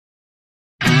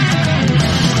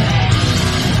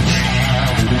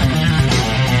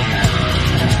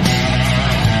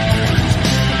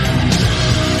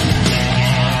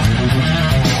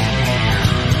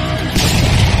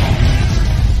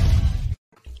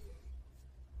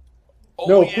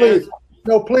No, please.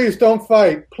 No, please don't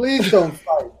fight. Please don't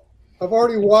fight. I've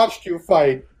already watched you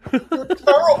fight. You're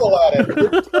terrible at it.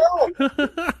 You're terrible.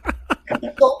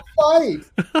 Don't fight.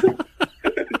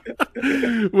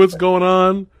 What's going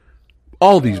on?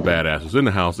 All these badasses in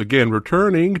the house. Again,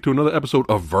 returning to another episode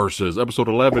of Versus. Episode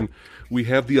 11. We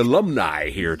have the alumni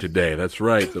here today. That's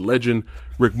right. The legend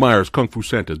Rick Myers, Kung Fu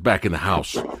Santa's back in the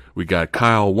house. We got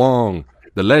Kyle Wong,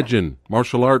 the legend,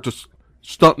 martial artist,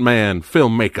 stuntman,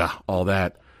 filmmaker, all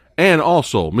that. And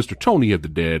also Mr. Tony of the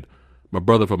Dead, my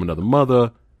brother from another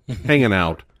mother, hanging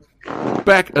out.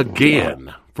 Back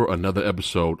again for another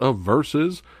episode of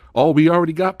Versus. Oh, we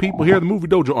already got people here. The Movie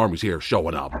Dojo Army's here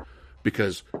showing up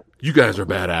because you guys are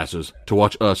badasses to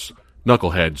watch us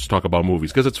knuckleheads talk about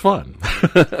movies because it's fun.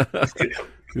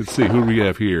 Let's see who we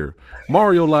have here.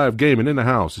 Mario Live Gaming in the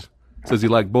house. Says he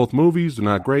liked both movies. They're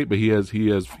not great, but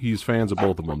he's fans of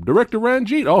both of them. Director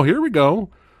Ranjit. Oh, here we go.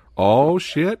 Oh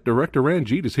shit, Director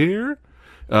Ranjit is here.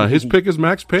 His pick is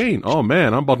Max Payne. Oh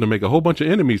man, I'm about to make a whole bunch of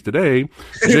enemies today.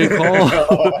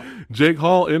 Jake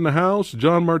Hall in the house.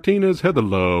 John Martinez, Heather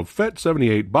Love,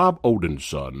 Fet78, Bob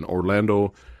Odinson,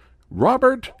 Orlando,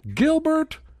 Robert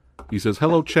Gilbert. He says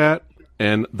hello, chat,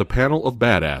 and the panel of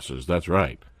badasses. That's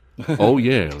right. Oh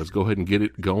yeah, let's go ahead and get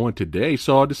it going today.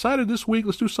 So I decided this week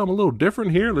let's do something a little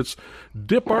different here. Let's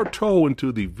dip our toe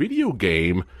into the video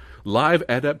game live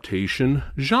adaptation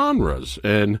genres.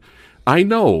 And I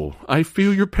know, I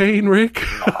feel your pain, Rick.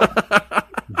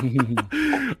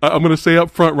 I'm going to say up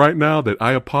front right now that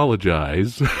I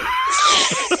apologize.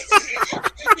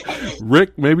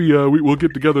 Rick, maybe we'll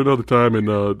get together another time and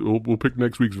we'll pick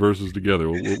next week's verses together.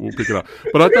 We'll pick it out.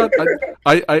 But I thought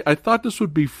I thought this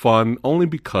would be fun only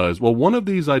because, well, one of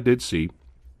these I did see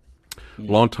a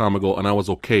long time ago and I was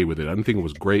okay with it. I didn't think it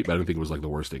was great, but I didn't think it was like the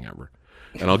worst thing ever.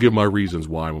 And I'll give my reasons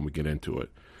why when we get into it.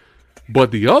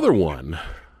 But the other one,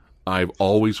 I've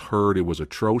always heard it was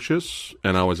atrocious,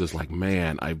 and I was just like,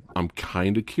 man, I'm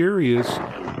kind of curious.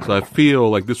 So I feel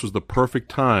like this was the perfect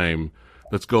time.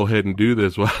 Let's go ahead and do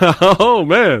this. Oh,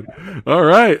 man. All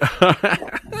right.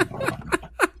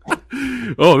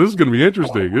 Oh, this is going to be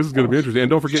interesting. And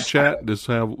don't forget, chat, this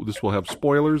will have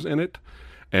spoilers in it.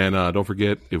 And don't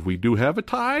forget, if we do have a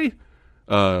tie,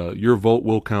 your vote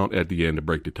will count at the end to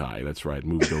break the tie. That's right.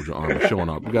 Movie Dojo Army showing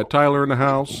up. We got Tyler in the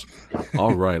house.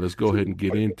 All right, let's go ahead and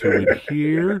get into it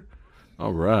here.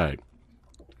 All right.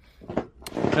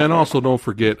 And also don't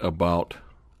forget about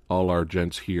all our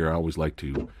gents here. I always like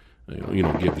to,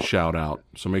 give the shout out.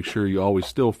 So make sure you always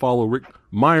still follow Rick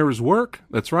Myers' work.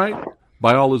 That's right.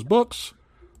 Buy all his books.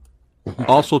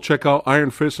 Also check out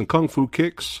Iron Fist and Kung Fu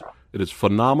Kicks. It is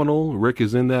phenomenal. Rick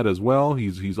is in that as well.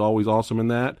 He's always awesome in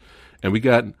that. And we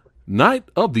got Night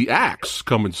of the Axe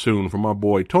coming soon from our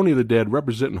boy Tony the Dead,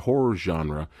 representing horror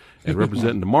genre and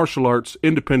representing the martial arts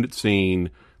independent scene.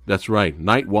 That's right,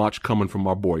 Night Watch coming from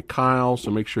our boy Kyle.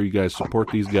 So make sure you guys support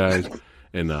these guys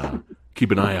and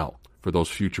keep an eye out for those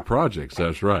future projects.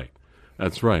 That's right.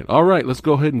 All right, let's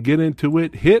go ahead and get into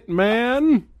it.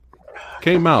 Hitman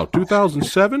came out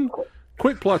 2007.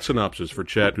 Quick plot synopsis for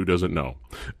chat who doesn't know.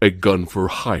 A gun for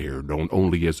hire known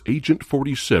only as Agent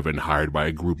 47, hired by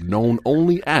a group known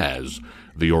only as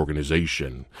the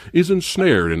Organization, is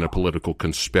ensnared in a political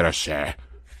conspiracy,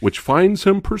 which finds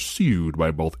him pursued by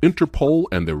both Interpol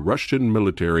and the Russian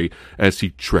military as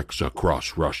he treks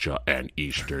across Russia and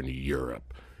Eastern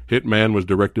Europe. Hitman was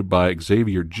directed by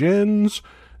Xavier Jens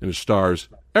and it stars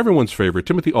everyone's favorite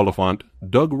Timothy Oliphant,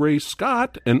 Doug Ray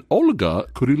Scott, and Olga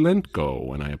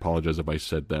Kurilenko. And I apologize if I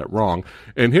said that wrong.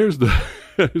 And here's the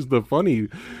funny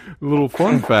little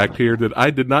fun fact here that I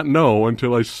did not know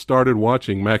until I started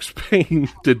watching Max Payne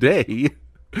today.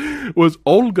 Was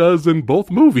Olga's in both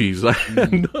movies.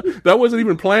 That wasn't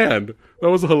even planned. That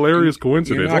was a hilarious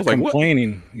coincidence. You're not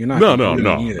complaining. What? You're not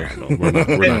complaining either. No. We're not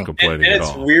complaining and at all.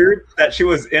 It's weird that she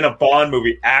was in a Bond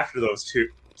movie after those two,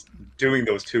 doing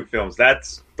those two films.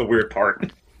 That's the weird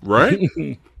part. Right?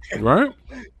 Right?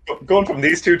 Going from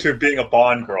these two to being a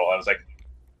Bond girl, I was like...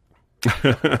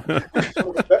 One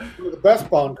of the best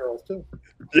Bond girls, too.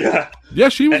 Yeah,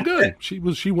 she was good. She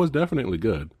was definitely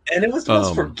good. And it was the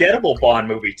most forgettable Bond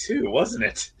movie too, wasn't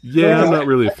it? Yeah, I'm not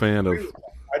really a fan of.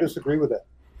 I disagree with that.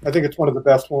 I think it's one of the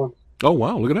best ones. Oh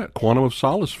wow, look at that! Quantum of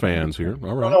Solace fans here.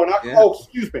 All right. No, not. Yeah. Oh,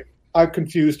 excuse me. I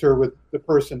confused her with the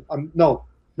person. No.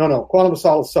 Quantum of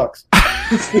Solace sucks.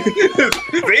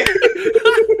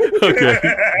 Okay.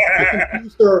 I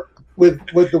confused her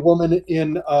with the woman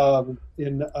in the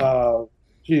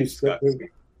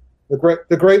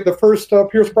first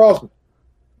Pierce Brosnan.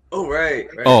 Oh, right.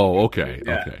 Oh, okay,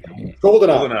 Yeah. okay.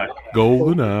 GoldenEye.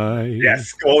 GoldenEye.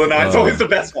 Yes, GoldenEye's always the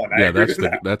best one. I agree with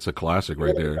that. That's a classic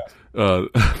right there.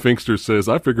 Finkster says,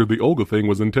 "I figured the Olga thing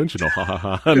was intentional." Ha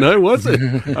ha ha! No, it wasn't.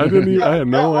 I had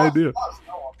no idea.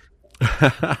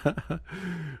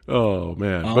 Oh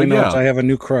man! All I know is I have a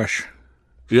new crush.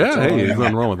 Yeah, hey, there's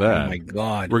nothing wrong with that. Oh my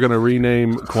god! We're gonna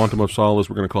rename Quantum of Solace.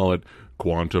 We're gonna call it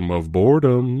Quantum of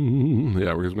Boredom.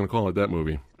 Yeah, we're just gonna call it that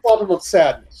movie. Quantum of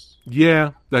Sadness.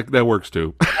 Yeah, that works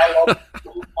too.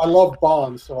 I love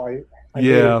Bond, so I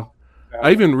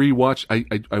I even rewatched.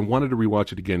 I wanted to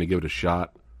rewatch it again to give it a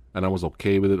shot, and I was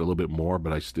okay with it a little bit more.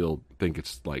 But I still think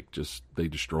it's like just they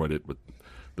destroyed it with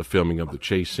the filming of the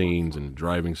chase scenes and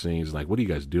driving scenes. Like, what are you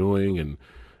guys doing? And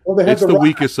it's the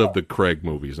weakest of the Craig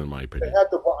movies, in my opinion.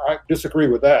 I disagree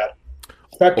with that.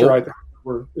 Spectre, I think,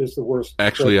 is the worst.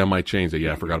 Actually, I might change it.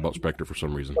 Yeah, I forgot about Spectre for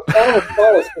some reason. Quantum of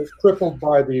Solace was crippled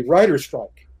by the writer's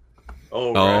strike.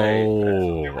 Oh,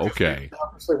 right. Okay.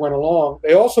 Obviously went along.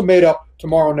 They also made up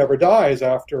Tomorrow Never Dies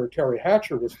after Terry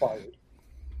Hatcher was fired.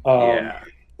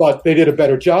 But they did a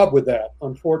better job with that.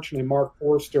 Unfortunately, Mark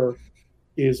Forster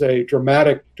is a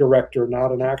dramatic director,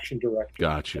 not an action director.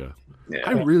 Gotcha. Yeah.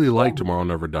 I really like Tomorrow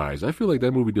Never Dies. I feel like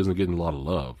that movie doesn't get a lot of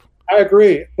love. I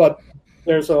agree, but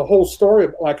there's a whole story.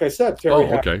 Like I said, Terry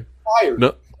Hatcher fired.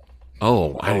 No.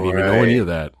 Oh, I didn't even know any of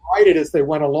that. Fired it as they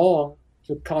went along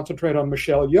to concentrate on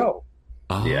Michelle Yeoh.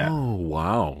 Oh,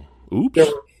 wow. Oops.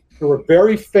 There were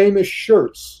very famous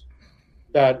shirts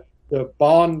that the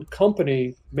Bond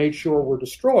company made sure were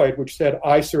destroyed, which said,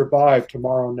 "I survived,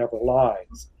 tomorrow never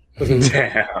lies."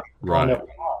 Right.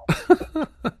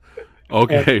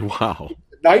 Okay, wow.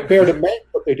 Nightmare to make,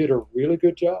 but they did a really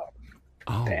good job.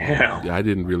 Oh, yeah, I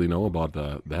didn't really know about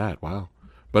that. Wow.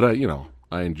 But,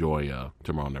 I enjoy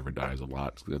Tomorrow Never Dies a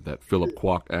lot. That Philip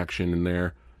Kwok action in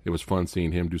there. It was fun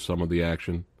seeing him do some of the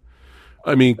action.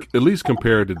 I mean, at least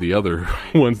compared to the other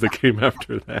ones that came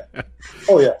after that.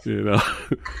 Oh yeah.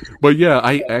 But yeah,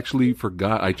 I actually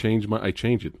forgot. I changed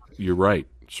it. You're right.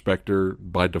 Spectre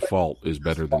by default is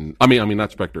better than. I mean,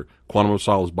 not Spectre. Quantum of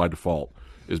Solace by default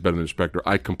is better than Spectre.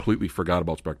 I completely forgot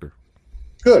about Spectre.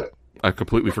 Good. I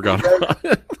completely forgot about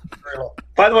it.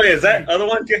 By the way, is that other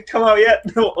one come out yet?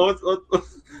 No.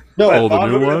 The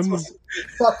new one. It's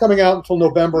not coming out until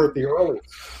November at the earliest.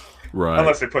 Right.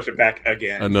 Unless they push it back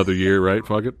again. Another year, right?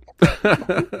 Fuck it.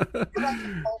 That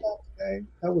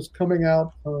was coming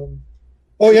out.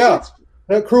 Cruella.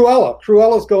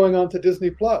 Cruella's going on to Disney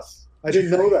Plus. I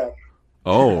didn't know that.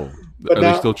 Oh, but are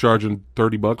they still charging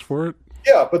 $30 for it?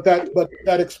 Yeah, but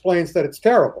that explains that it's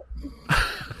terrible.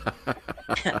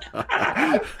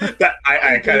 I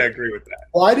kind of agree with that.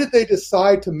 Why did they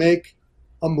decide to make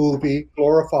a movie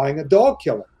glorifying a dog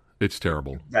killing? It's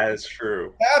terrible. That is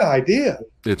true. Bad idea.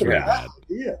 It's really bad.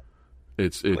 Idea.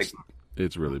 It's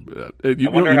really bad. You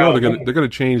know they're gonna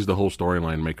change the whole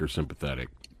storyline and make her sympathetic.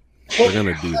 They're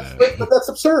gonna do that. But that's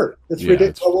absurd. It's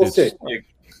ridiculous. We'll see.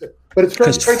 But it's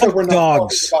great that we're not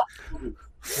dogs.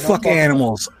 Fuck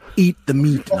animals. Eat the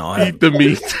meat. No, eat the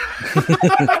meat.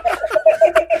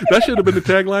 That should have been the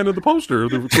tagline of the poster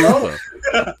of the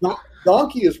Cruella.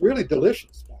 Donkey is really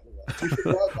delicious.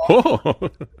 Oh.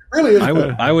 Really is.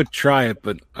 I would try it,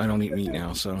 but I don't eat meat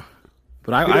now. So,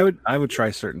 but I would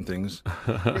try certain things.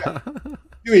 Yeah.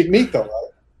 You eat meat though,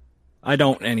 right? I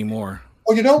don't anymore.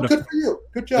 Oh, you don't? Good for you.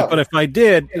 Good job. But if I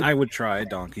did, I would try a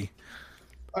donkey.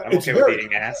 I'm okay with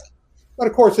eating ass. But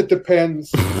of course, it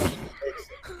depends.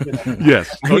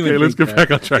 Yes. Okay, let's get back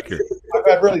on track here. I've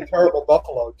had really terrible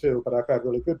buffalo too, but I've had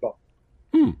really good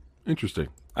buffalo. Interesting.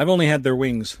 I've only had their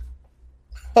wings.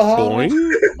 Boing.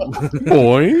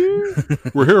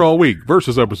 Boing. We're here all week.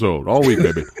 Versus episode. All week,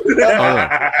 baby. All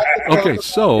right. Okay,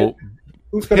 so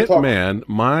Hitman,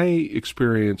 my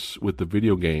experience with the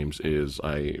video games is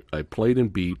I played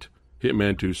and beat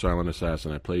Hitman 2 Silent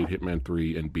Assassin. I played Hitman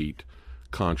 3 and beat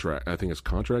Contract. I think it's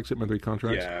Contracts, Hitman 3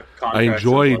 Contracts. Yeah, I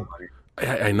enjoyed...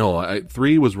 I know.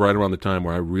 3 was right around the time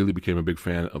where I really became a big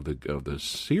fan of the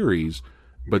series,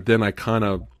 but then I kind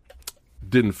of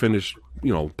didn't finish,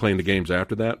 playing the games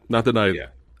after that. Not that I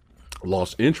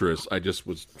lost interest. I just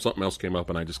was something else came up,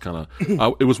 and I just kind of.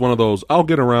 It was one of those. I'll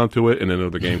get around to it, and then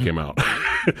another game came out.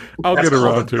 I'll get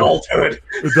around to adulthood.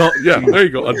 There you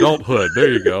go. Adulthood.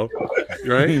 There you go.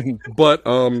 Right. But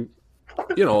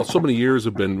so many years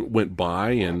went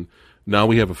by, and now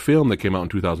we have a film that came out in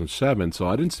 2007. So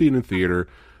I didn't see it in theater.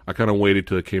 I kind of waited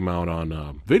till it came out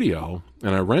on video,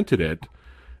 and I rented it.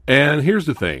 And here's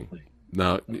the thing.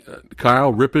 Now,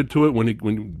 Kyle, rip into it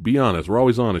when be honest. We're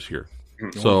always honest here.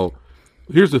 So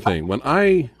here's the thing. When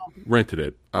I rented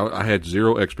it, I had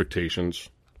zero expectations.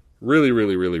 Really,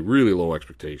 really, really, really low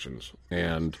expectations.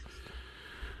 And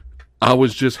I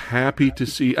was just happy to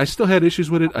see. I still had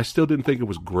issues with it. I still didn't think it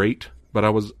was great, but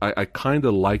I kind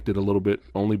of liked it a little bit,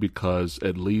 only because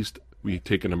at least we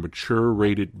taken a mature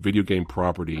rated video game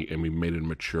property and we made it a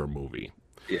mature movie.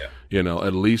 Yeah. You know,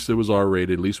 at least it was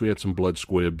R-rated. At least we had some blood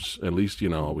squibs. At least, you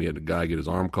know, we had a guy get his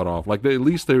arm cut off. Like, at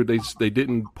least they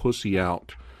didn't pussy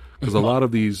out. Because a lot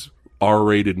of these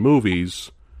R-rated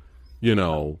movies, you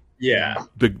know, yeah,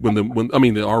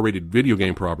 the R-rated video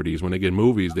game properties, when they get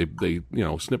movies, they you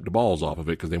know, snip the balls off of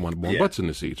it because they want more butts in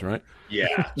the seats, right?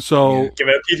 Yeah. So give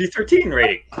it a PG-13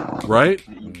 rating, right?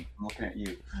 I'm looking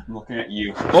at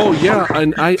you. Oh yeah,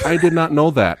 and I did not know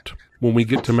that. When we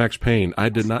get to Max Payne, I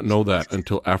did not know that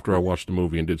until after I watched the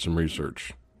movie and did some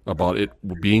research about it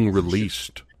being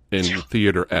released in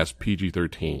theater as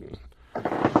PG-13.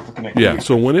 Yeah,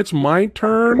 so when it's my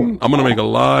turn, I'm going to make a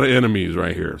lot of enemies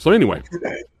right here. So anyway,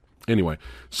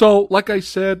 so like I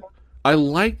said, I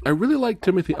really like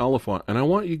Timothy Olyphant, and I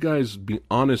want you guys to be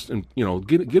honest and, you know,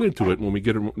 get into it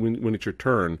when when it's your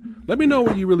turn. Let me know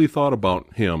what you really thought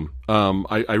about him.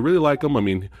 I really like him. I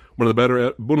mean, one of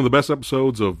the best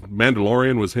episodes of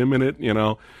Mandalorian was him in it. You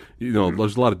know,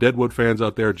 there's a lot of Deadwood fans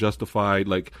out there, justified.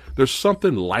 Like, there's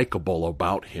something likable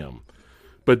about him.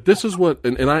 But this is what,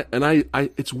 and I,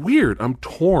 it's weird. I'm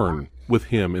torn with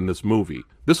him in this movie.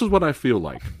 This is what I feel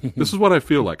like.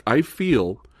 I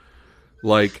feel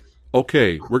like,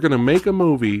 okay, we're going to make a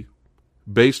movie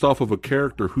based off of a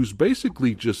character who's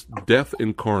basically just death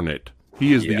incarnate.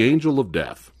 He is the angel of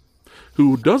death,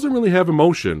 who doesn't really have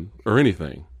emotion or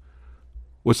anything.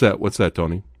 What's that,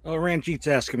 Tony? Oh, Ranjit's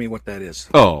asking me what that is.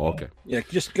 Oh, okay. Yeah,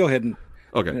 just go ahead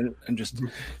and just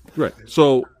right.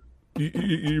 So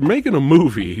you're making a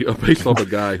movie based off a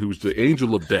guy who's the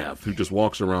angel of death, who just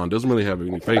walks around, doesn't really have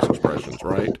any face expressions,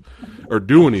 right, or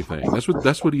do anything.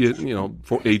 That's what he,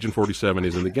 Agent 47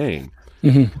 is in the game.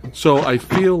 Mm-hmm. So I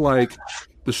feel like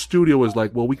the studio is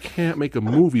like, well, we can't make a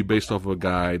movie based off of a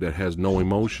guy that has no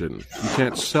emotion. You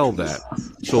can't sell that.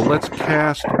 So let's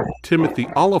cast Timothy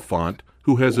Olyphant,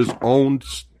 who has his own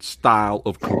style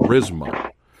of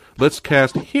charisma. Let's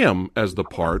cast him as the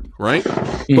part, right?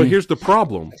 Mm-hmm. But here's the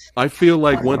problem. I feel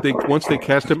like once they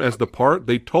cast him as the part,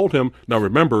 they told him, now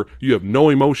remember, you have no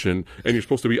emotion and you're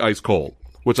supposed to be ice cold,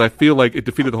 which I feel like it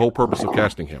defeated the whole purpose of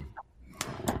casting him.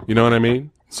 You know what I mean?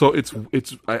 So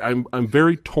I'm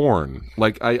very torn.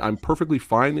 Like, I'm perfectly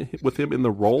fine with him in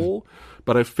the role,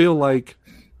 but I feel like,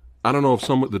 I don't know if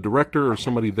the director or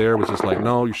somebody there was just like,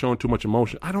 no, you're showing too much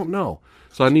emotion. I don't know.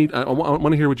 So I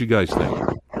want to hear what you guys think.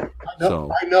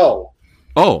 I know.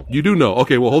 Oh, you do know.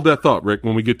 Okay, well, hold that thought, Rick,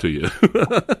 when we get to you.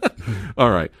 All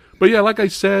right. But yeah, like I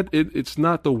said, it's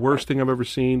not the worst thing I've ever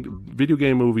seen. Video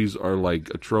game movies are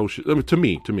like atrocious. I mean,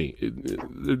 to me,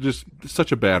 they're just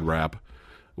such a bad rap.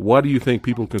 Why do you think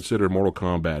people consider Mortal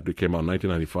Kombat, that came out in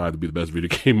 1995, to be the best video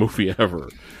game movie ever?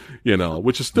 You know,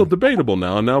 which is still debatable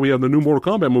now. And now we have the new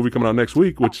Mortal Kombat movie coming out next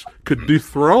week, which could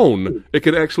dethrone. It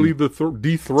could actually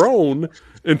dethrone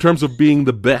in terms of being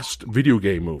the best video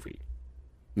game movie.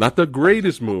 Not the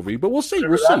greatest movie, but we'll see.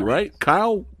 We'll see, right?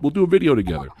 Kyle, we'll do a video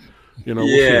together. You know,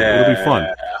 we'll see. It'll be fun.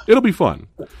 It'll be fun.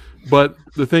 But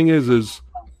the thing is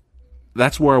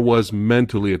that's where I was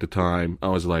mentally at the time. I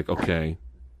was like, okay,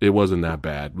 it wasn't that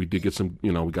bad. We did get some,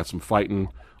 we got some fighting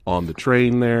on the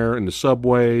train there in the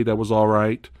subway. That was all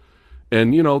right.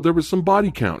 And, there was some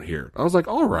body count here. I was like,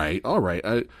 all right. But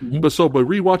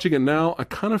rewatching it now, I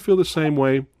kind of feel the same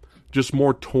way. Just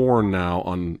more torn now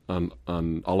on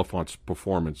Oliphant's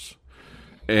performance.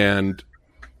 And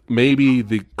maybe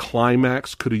the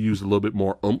climax could have used a little bit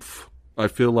more oomph. I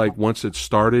feel like once it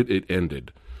started, it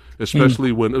ended.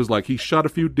 Especially when it was like he shot a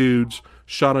few dudes,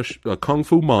 shot a kung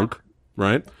fu monk,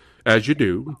 right? As you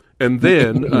do. And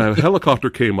then a helicopter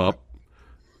came up,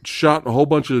 shot a whole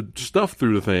bunch of stuff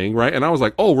through the thing, right? And I was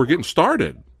like, oh, we're getting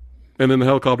started. And then the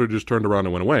helicopter just turned around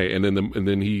and went away. And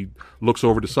then he looks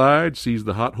over the side, sees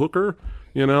the hot hooker.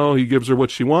 He gives her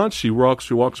what she wants. She walks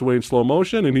away in slow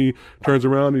motion, and he turns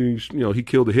around and he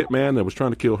killed the hitman that was trying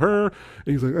to kill her. And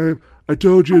he's like, I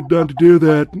told you not to do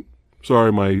that.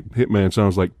 Sorry, my hitman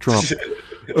sounds like Trump.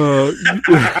 Oh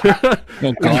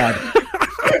God.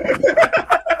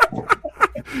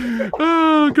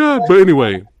 Oh God. But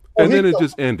anyway. And then it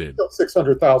just ended.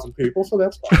 600,000 people, so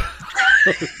that's fine.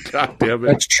 God damn it.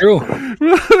 That's true. Not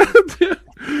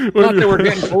that we're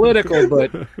getting political, but...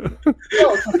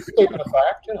 it's statement of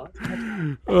fact,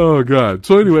 Oh, God.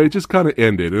 So anyway, it just kind of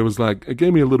ended. It was like, it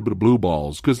gave me a little bit of blue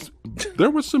balls, because there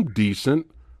was some decent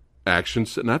action.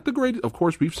 Not the greatest. Of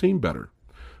course, we've seen better.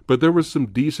 But there was some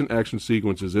decent action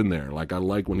sequences in there. Like, I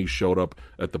like when he showed up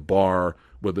at the bar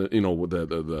with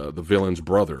the villain's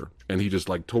brother, and he just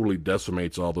like totally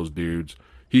decimates all those dudes.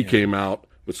 He came out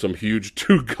with some huge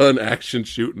 2-gun action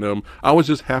shooting them. I was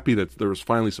just happy that there was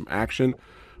finally some action.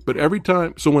 But every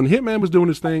time, so when Hitman was doing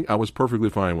his thing, I was perfectly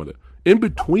fine with it. In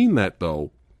between that,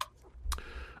 though,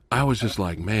 I was just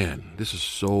like, man, this is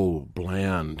so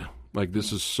bland. Like,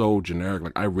 this is so generic.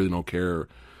 Like, I really don't care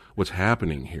what's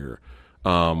happening here.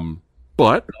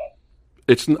 But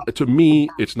to me,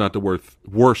 it's not the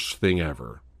worst thing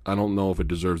ever. I don't know if it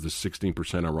deserves the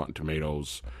 16% on Rotten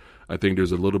Tomatoes. I think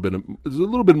there's a little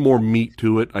bit more meat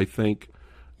to it. I think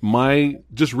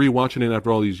just rewatching it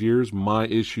after all these years, my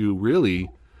issue really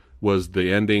was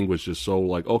the ending was just so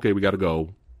like, okay, we got to go.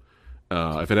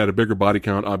 If it had a bigger body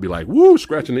count, I'd be like, woo,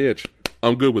 scratching the itch.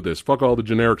 I'm good with this. Fuck all the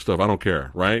generic stuff. I don't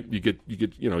care. Right? You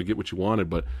get what you wanted.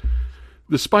 But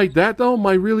despite that, though,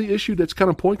 my really issue that's kind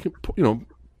of pointing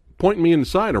me in the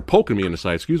side or poking me in the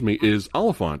side, is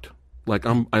Oliphant. Like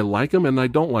I like him and I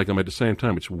don't like him at the same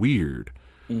time. It's weird.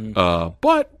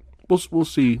 But we'll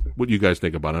see what you guys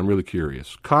think about it. I'm really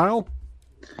curious. Kyle,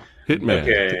 Hitman.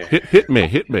 Okay. Hit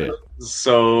me.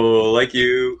 So, like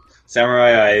you,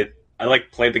 Samurai, I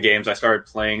like played the games. I started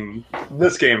playing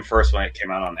this game first when it came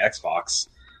out on Xbox,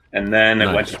 and then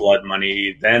it went to Blood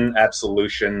Money, then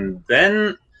Absolution,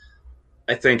 then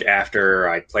I think after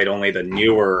I played only the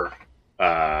newer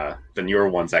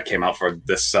ones that came out for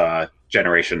this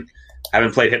generation. I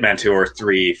haven't played Hitman 2 or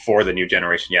 3 for the new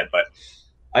generation yet, but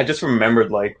I just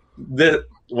remembered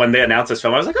when they announced this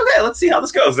film, I was like, okay, let's see how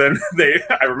this goes. And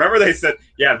I remember they said,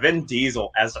 yeah, Vin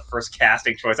Diesel as the first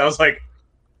casting choice. I was like,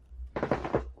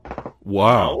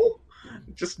 wow. No?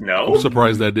 Just no. I'm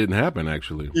surprised that didn't happen,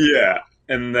 actually. Yeah.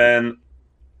 And then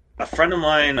a friend of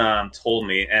mine told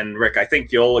me, and Rick, I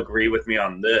think you'll agree with me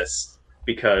on this,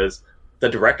 because the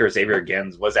director, Xavier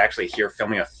Gens, was actually here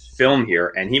filming a film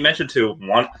here, and he mentioned to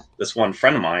this one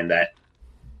friend of mine that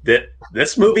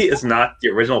this movie is not the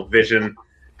original vision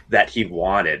that he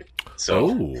wanted.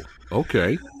 So,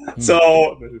 okay.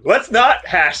 So let's not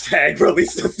hashtag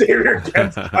release the Xavier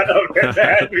Gens cut of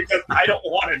it, because I don't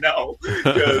want to know.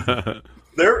 Because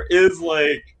there is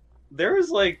a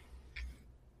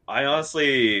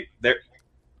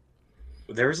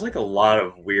lot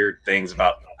of weird things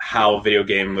about how a video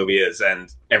game movie is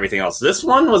and everything else. This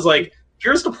one was like,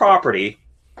 here's the property.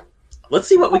 Let's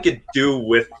see what we could do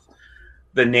with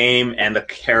the name and the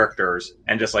characters,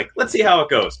 and just like, let's see how it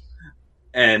goes.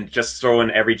 And just throw in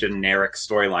every generic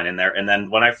storyline in there. And then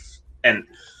and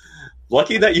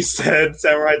lucky that you said,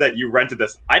 Samurai, that you rented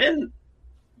this. I didn't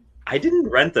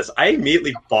rent this. I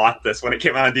immediately bought this when it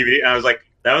came out on DVD, and I was like,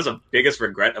 that was the biggest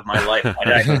regret of my life.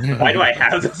 Why do I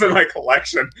have this in my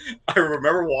collection? I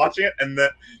remember watching it, and then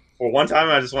for one time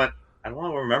I just went, I don't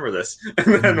want to remember this.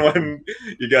 And then when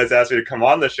you guys asked me to come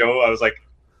on the show, I was like,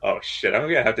 oh shit, I'm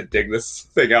gonna have to dig this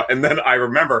thing out. And then I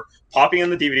remember popping in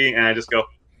the DVD, and I just go,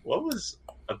 what was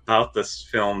about this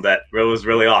film that was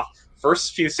really off?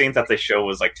 First few scenes that they show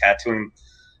was like tattooing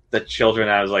the children.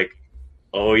 I was like,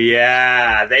 oh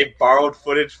yeah, they borrowed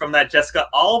footage from that Jessica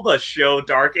Alba show,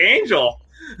 Dark Angel.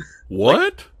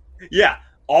 What? Yeah,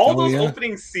 all those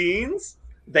opening scenes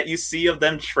that you see of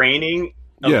them training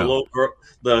the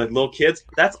little kids,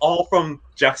 that's all from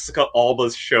Jessica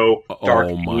Alba's show, Dark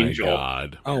Angel. Oh my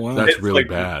god. Oh wow. That's really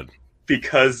bad.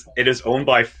 Because it is owned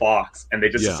by Fox, and they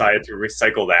just decided to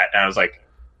recycle that. And I was like,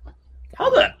 how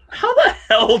the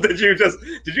hell did you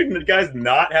guys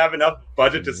not have enough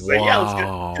budget to say, yeah, let's get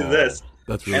to this?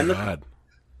 That's really bad.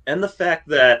 And the fact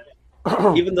that,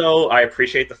 even though I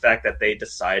appreciate the fact that they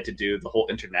decided to do the whole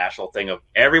international thing of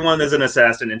everyone is an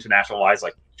assassin international-wise,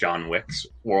 like John Wick's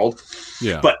world.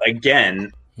 Yeah. But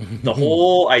again, the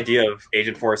whole idea of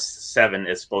Agent 47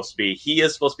 is supposed to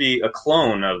be a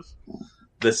clone of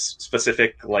this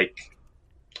specific, like,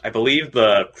 I believe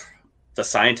the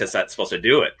scientist that's supposed to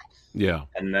do it. Yeah.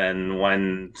 And then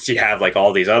when you have like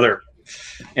all these other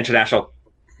international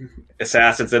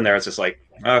assassins in there, it's just like,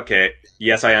 okay,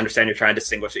 yes, I understand you're trying to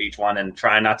distinguish each one and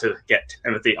try not to get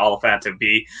Timothy Oliphant to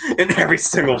be in every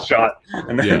single shot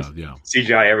and then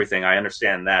CGI everything. I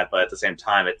understand that, but at the same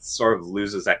time, it sort of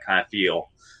loses that kind of feel.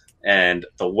 And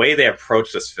the way they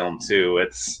approach this film too,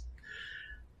 it's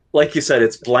like you said,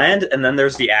 it's bland, and then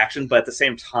there's the action, but at the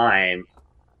same time,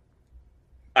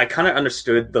 I kind of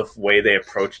understood the way they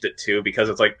approached it too, because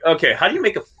it's like, okay, how do you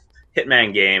make a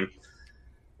Hitman game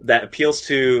that appeals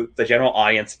to the general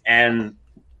audience and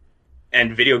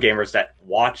video gamers that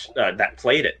that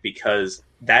played it? Because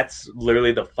that's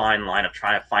literally the fine line of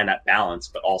trying to find that balance,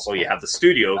 but also you have the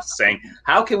studio saying,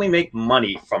 how can we make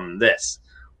money from this?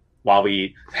 While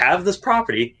we have this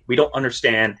property, we don't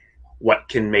understand what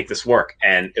can make this work.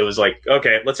 And it was like,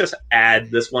 okay, let's just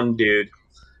add this one dude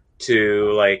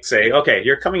to like say, okay,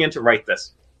 you're coming in to write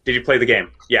this. Did you play the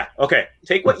game? Yeah. Okay.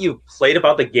 Take what you played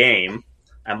about the game.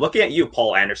 I'm looking at you,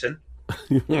 Paul Anderson.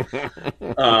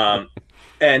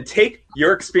 And take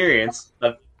your experience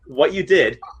of what you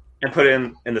did and put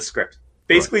it in the script.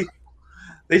 Basically,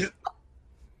 they just,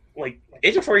 like,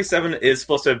 Agent 47 is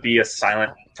supposed to be a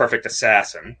silent, perfect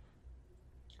assassin,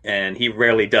 and he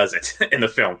rarely does it in the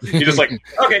film. He's just like,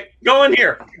 okay, go in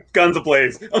here, guns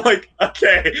ablaze. I'm like,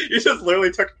 okay, you just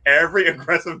literally took every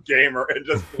aggressive gamer and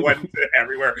just went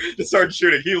everywhere, just started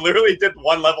shooting. He literally did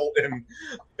one level in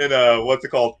what's it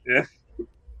called?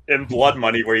 In Blood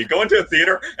Money, where you go into a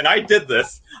theater, and I did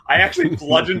this. I actually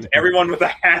bludgeoned everyone with a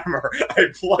hammer. I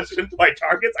bludgeoned my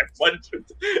targets. I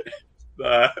bludgeoned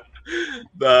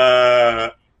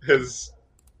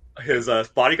his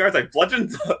bodyguards. I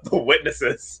bludgeoned the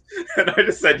witnesses, and I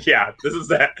just said, "Yeah, this is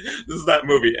that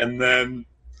movie." And then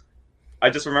I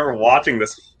just remember watching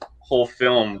this whole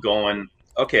film, going,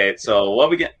 "Okay, so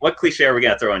what cliche are we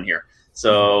gonna throw in here?"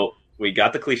 So we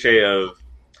got the cliche of,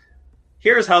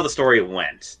 here's how the story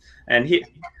went, and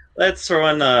let's throw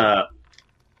in a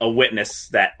witness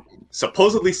that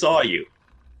supposedly saw you,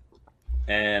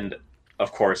 and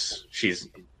of course she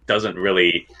doesn't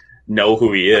really know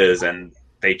who he is, and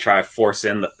they try to force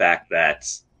in the fact that,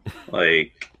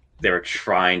 like, they're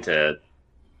trying to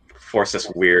force this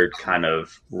weird kind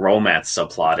of romance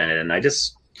subplot in it, and I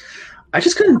just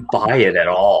couldn't buy it at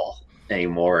all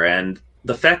anymore. And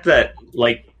the fact that,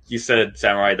 like you said,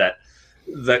 Samurai, that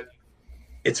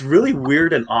it's really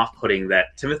weird and off-putting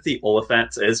that Timothy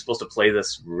Olyphant is supposed to play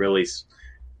this really,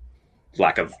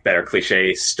 lack of better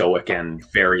cliche, stoic and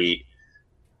very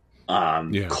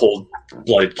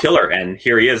cold-blooded killer, and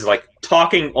here he is, like,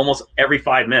 talking almost every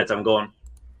 5 minutes. I'm going,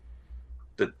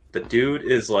 the dude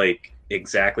is, like,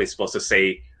 exactly supposed to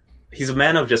say, he's a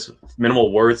man of just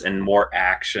minimal words and more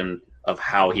action of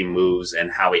how he moves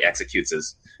and how he executes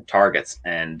his targets.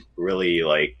 And really,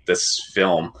 like, this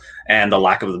film, and the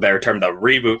lack of a better term, the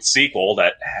reboot sequel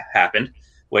that happened,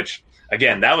 which,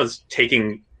 again, that was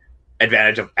taking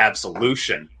advantage of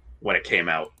Absolution when it came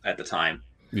out at the time.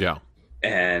 Yeah.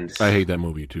 And I hate that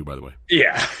movie too, by the way.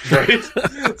 Yeah, right.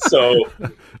 So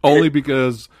only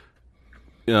because,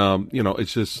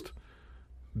 it's just,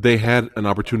 they had an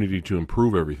opportunity to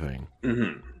improve everything,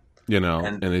 and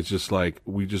it's just like,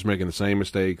 we just making the same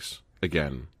mistakes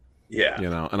again.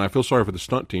 Yeah. And I feel sorry for the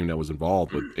stunt team that was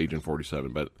involved with Agent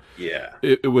 47, but yeah,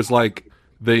 it was like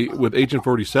with Agent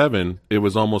 47, it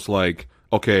was almost like,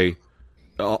 okay,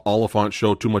 Oliphant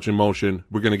showed too much emotion.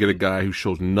 We're going to get a guy who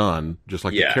shows none, just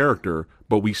like the character,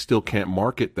 but we still can't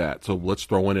market that. So let's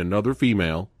throw in another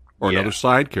female or another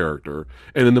side character.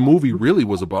 And then the movie really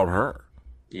was about her.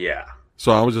 Yeah.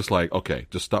 So I was just like, okay,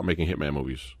 just stop making Hitman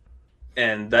movies.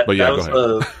 And that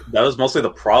was mostly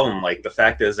the problem. Like, the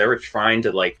fact is, they were trying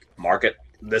to, like, market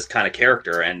this kind of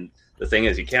character, and the thing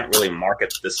is, you can't really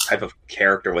market this type of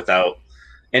character without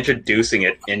introducing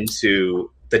it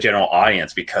into the general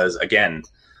audience, because, again,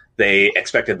 they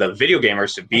expected the video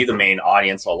gamers to be the main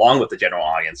audience along with the general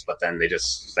audience, but then they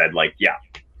just said, like,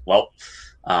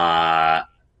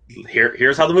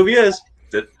 here's how the movie is.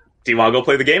 Do you want to go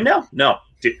play the game now? No.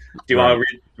 Do you want to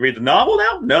read the novel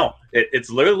now? No. It's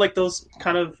literally like those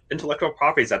kind of intellectual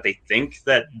properties that they think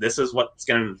that this is what's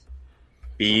going to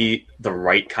be the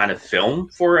right kind of film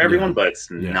for everyone, but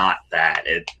it's not that.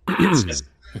 It's just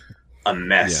a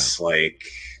mess. Like,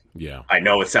 I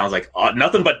know it sounds like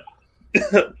nothing but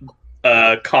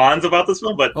cons about this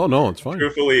film, but no, it's fine.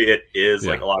 Truthfully, it is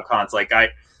like a lot of cons. Like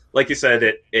you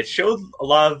said, it showed a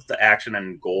lot of the action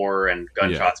and gore and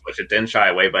gunshots, which it didn't shy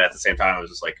away. But at the same time, it was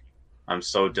just like, I'm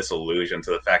so disillusioned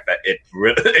to the fact that it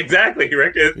really, exactly,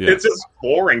 Rick. It's just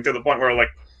boring to the point where, like,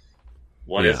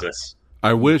 what is this?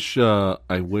 I wish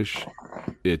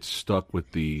it stuck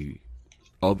with the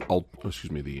other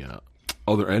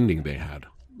ending they had.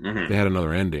 Mm-hmm. They had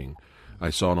another ending. I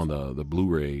saw it on the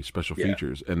Blu-ray special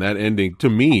features, and that ending, to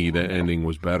me, that ending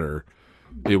was better.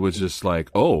 It was just like,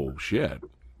 oh shit,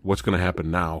 what's going to happen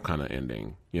now? Kind of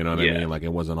ending. You know what I mean? Like,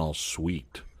 it wasn't all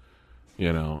sweet.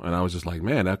 And I was just like,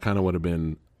 man, that kind of would have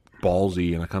been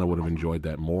ballsy, and I kind of would have enjoyed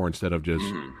that more instead of just,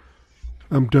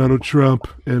 I'm Donald Trump,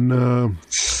 and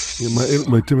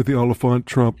my Timothy Oliphant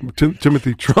Trump,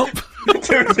 Timothy Trump,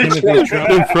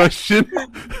 impression.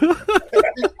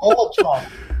 All Trump.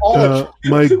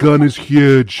 My gun is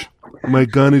huge. My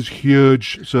gun is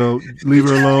huge. So leave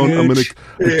her alone. I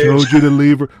told you to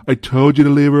leave her. I told you to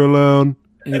leave her alone,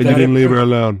 and you didn't leave her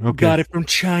alone. Okay. Got it from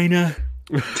China.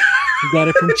 Got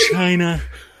it from China.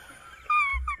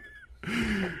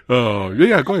 Oh,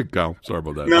 yeah, go ahead, Cal. Sorry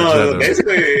about that. No,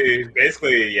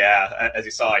 basically, yeah. As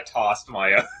you saw, I tossed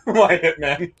my my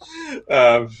Hitman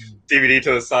DVD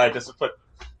to the side just to put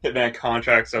Hitman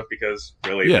contract stuff because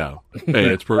really, yeah, hey,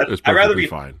 it's perfectly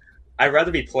fine. I'd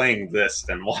rather be playing this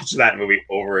than watch that movie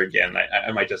over again.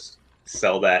 I might just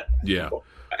sell that. Yeah.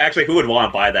 Actually, who would want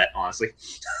to buy that? Honestly.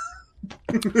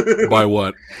 Buy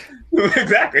what?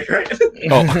 Exactly right.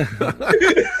 Oh,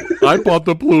 I bought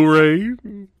the Blu-ray.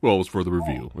 Well, it was for the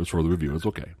review. It's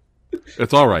okay.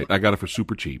 It's all right. I got it for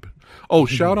super cheap. Oh,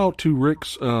 shout out to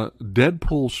Rick's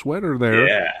Deadpool sweater there.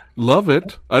 Yeah. Love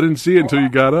it. I didn't see it until you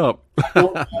got up.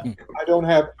 I don't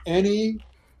have any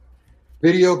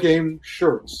video game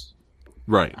shirts.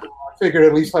 Right. I figured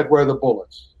at least I'd wear the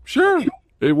bullets. Sure.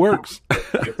 It works.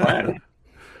 Good plan.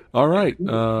 All right.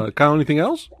 Kyle, anything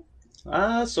else?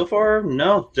 So far,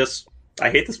 no. Just I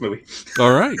hate this movie.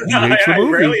 All right. You hate the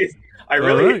movie. I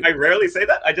rarely say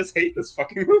that. I just hate this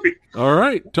fucking movie. All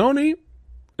right, Tony,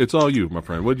 it's all you, my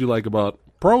friend. What did you like about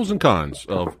pros and cons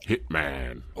of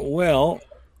Hitman? Well,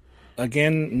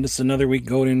 again, this is another week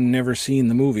going and never seen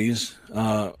the movies.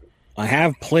 I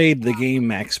have played the game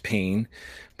Max Payne,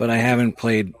 but I haven't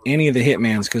played any of the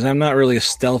Hitmans because I'm not really a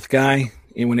stealth guy.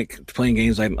 And when it comes to playing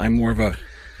games, I'm more of a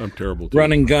terrible too.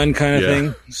 Run and gun kind of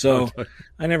thing. So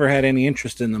I never had any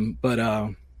interest in them. But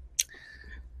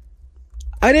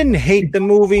I didn't hate the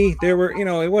movie. There were,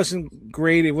 it wasn't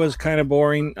great. It was kind of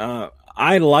boring.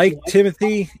 I liked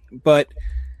Timothy, but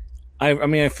I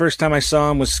mean, the first time I saw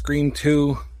him was Scream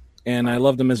 2, and I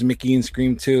loved him as Mickey in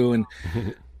Scream 2. And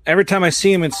every time I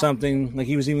see him in something, like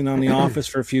he was even on The Office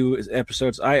for a few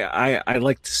episodes, I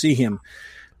like to see him.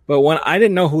 But when I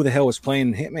didn't know who the hell was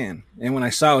playing Hitman, and when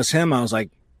I saw it was him, I was like,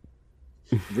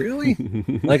 really?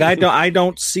 Like I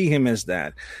don't see him as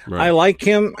that. Right. I like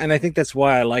him, and I think that's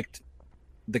why I liked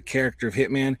the character of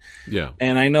Hitman. Yeah.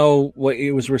 And I know what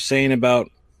it was we're saying about,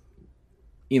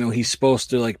 he's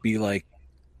supposed to like be like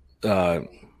no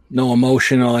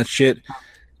emotion, all that shit.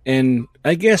 And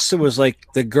I guess it was like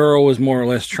the girl was more or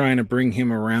less trying to bring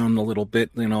him around a little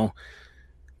bit,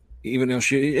 even though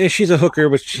she's a hooker,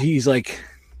 but he's like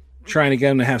trying to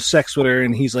get him to have sex with her,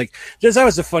 and he's like, that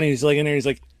was the funny. He's like in there, he's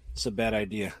like, it's a bad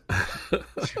idea.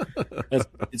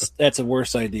 That's a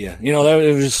worse idea.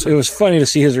 It was funny to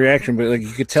see his reaction, but like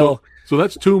you could tell. So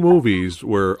that's two movies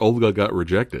where Olga got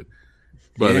rejected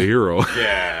by the hero.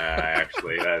 Yeah,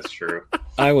 actually, that's true.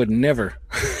 I would never,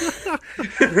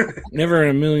 never in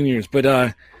a million years. But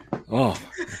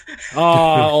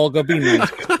Olga, be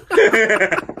nice.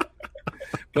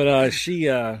 But she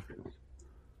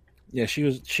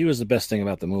was the best thing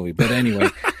about the movie. But anyway.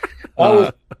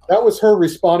 That was her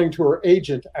responding to her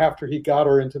agent after he got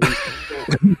her into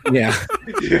the Yeah.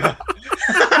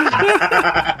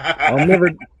 I'll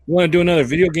never want to do another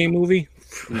video game movie.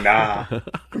 Nah.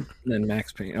 Then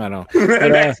Max Payne. I don't know.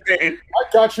 But, Max Payne.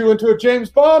 I got you into a James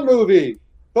Bond movie.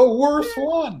 The worst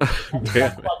one.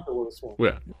 Yeah. Not the worst one.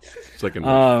 Yeah. Second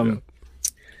one.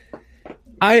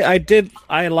 I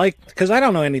liked, because I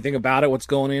don't know anything about it, what's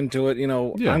going into it.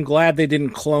 I'm glad they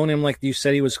didn't clone him like you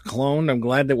said he was cloned. I'm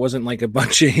glad there wasn't like a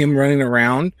bunch of him running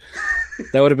around.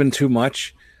 That would have been too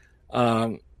much.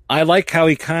 I like how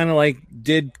he kind of like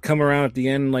did come around at the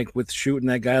end, like with shooting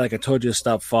that guy. Like I told you to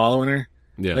stop following her.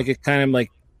 Yeah. Like it kind of like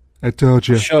I told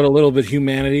you showed a little bit of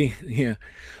humanity. Yeah.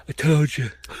 I told you.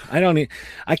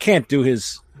 I can't do an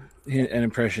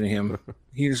impression of him.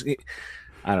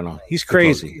 I don't know. He's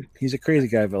crazy. He's a crazy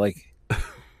guy, but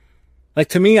like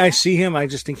to me, I see him. I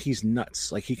just think he's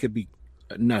nuts. Like he could be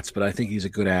nuts, but I think he's a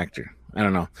good actor. I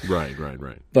don't know. Right.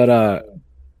 But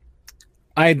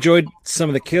I enjoyed some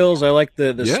of the kills. I liked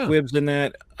the squibs in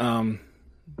that.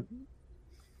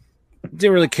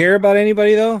 Didn't really care about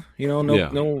anybody though.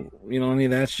 No, any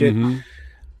of that shit. Mm-hmm.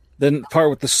 Then part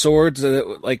with the swords,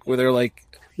 like where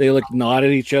they look nod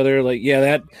at each other. Like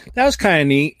that was kind of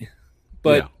neat,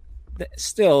 but. Yeah.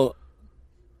 Still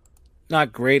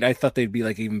not great. I thought they'd be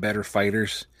like even better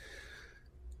fighters.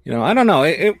 I don't know.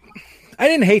 I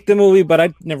didn't hate the movie, but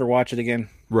I'd never watch it again.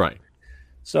 Right.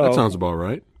 So that sounds about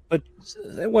right. But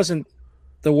it wasn't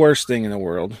the worst thing in the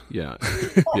world. Yeah.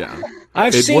 Yeah.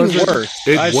 I've seen worse.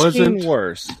 Seen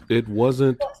worse. It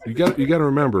wasn't. You got to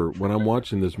remember when I'm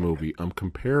watching this movie, I'm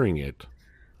comparing it.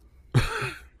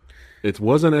 It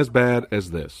wasn't as bad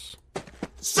as this.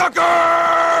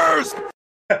 Suckers!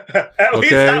 At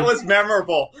least that was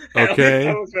memorable.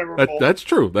 Okay. That's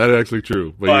true. That's actually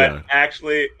true. But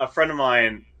actually, a friend of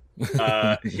mine,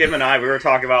 him and I, we were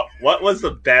talking about what was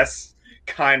the best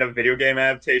kind of video game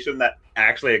adaptation that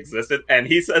actually existed. And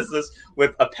he says this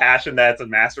with a passion that it's a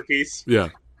masterpiece. Yeah.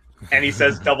 and he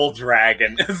says Double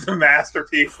Dragon is the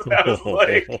masterpiece. And I was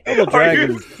like, Double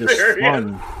Dragon is just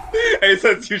fun. And he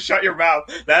says, you shut your mouth.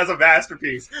 That is a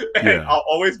masterpiece. And Yeah. I'll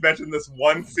always mention this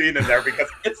one scene in there because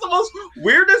it's the most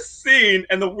weirdest scene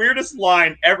and the weirdest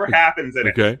line ever happens in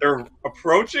it. Okay. They're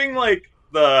approaching like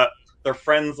their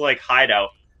friend's like hideout,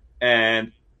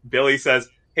 and Billy says,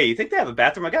 hey, you think they have a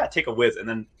bathroom? I gotta take a whiz. And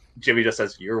then Jimmy just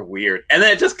says, you're weird. And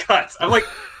then it just cuts. I'm like,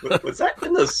 was that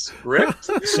in the script?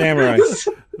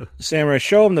 Samurai,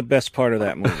 show him the best part of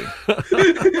that movie.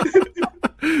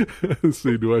 Let's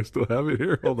see, do I still have it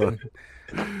here? Hold on.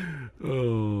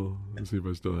 Oh, let's see if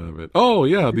I still have it. Oh,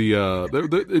 yeah,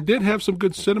 it did have some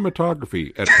good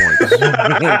cinematography at points.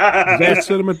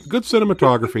 Good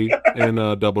cinematography in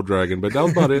Double Dragon, but that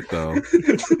was about it, though.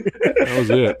 That was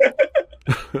it.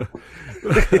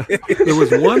 There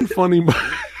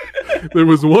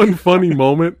was one funny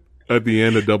moment at the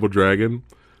end of Double Dragon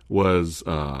was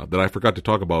that I forgot to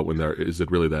talk about when there is it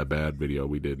really that bad video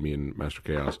we did, me and Master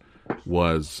Chaos,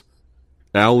 was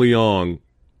Al Leong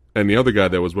and the other guy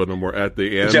that was with them were at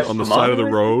the end on the side of the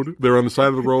road. They're on the side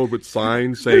of the road with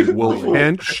signs saying "We'll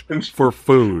hench for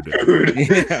food."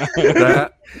 Yeah.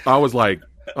 That I was like,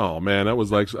 oh man, that would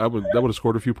have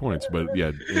scored a few points, but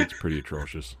yeah, it's pretty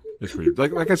atrocious. It's pretty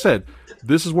like I said,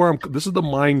 this is the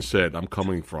mindset I'm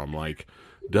coming from, like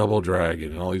Double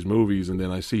Dragon and all these movies, and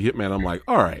then I see Hitman, I'm like,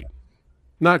 all right,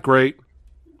 not great,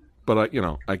 but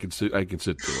I can sit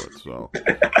through it, so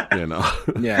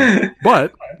Yeah.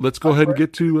 But let's go ahead and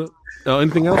get to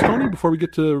anything else, Tony, before we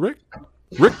get to Rick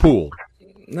Pool.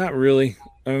 Not really.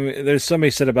 I mean, there's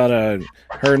somebody said about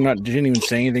her didn't even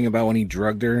say anything about when he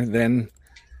drugged her. Then,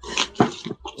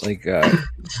 like,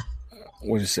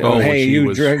 what did you say? Oh, hey,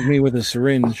 you drugged me with a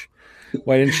syringe.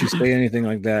 Why didn't she say anything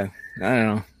like that? I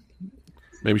don't know.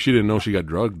 Maybe she didn't know she got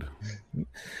drugged.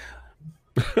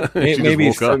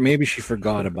 Maybe she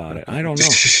forgot about it. I don't know.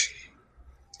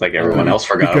 Like everyone else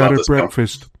forgot about this.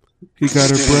 Breakfast. He got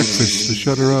her breakfast to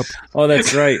shut her up. Oh,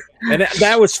 that's right. And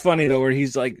that was funny though, where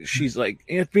she's like,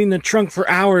 it's been in the trunk for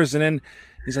hours, and then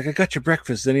he's like, I got your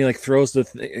breakfast. Then he like throws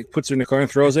puts her in the car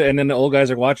and throws it, and then the old guys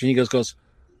are watching. He goes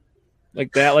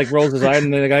like that, like rolls his eye,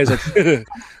 and then the guy's like,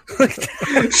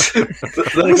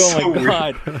 oh my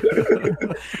god.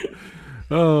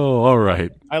 Oh, all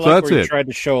right. I like where he tried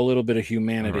to show a little bit of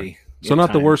humanity. Right. So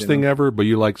not the worst thing ever, but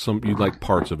you like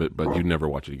parts of it, but you never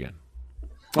watch it again.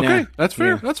 Okay, yeah. That's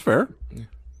fair. Yeah. That's fair.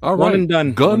 All right. One and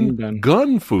done.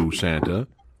 Gun Fu Santa.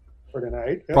 For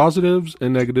tonight. Yeah. Positives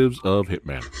and negatives of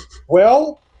Hitman.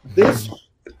 Well, this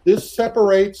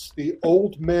separates the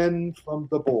old men from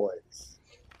the boys.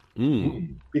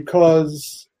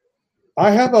 Because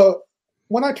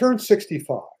when I turned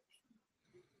 65,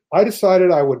 I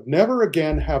decided I would never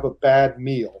again have a bad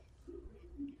meal.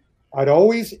 I'd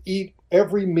always eat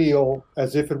every meal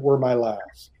as if it were my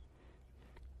last.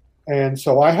 And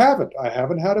so I haven't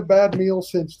had a bad meal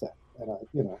since then.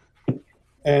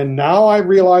 And now I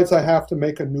realize I have to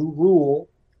make a new rule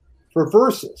for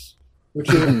versus, which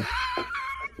is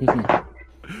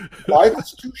life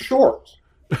is too short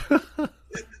to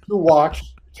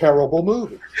watch terrible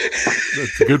movies.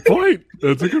 That's a good point.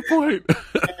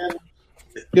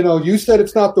 And, you said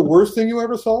it's not the worst thing you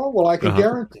ever saw. Well, I can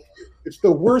guarantee you, it's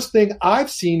the worst thing I've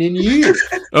seen in years.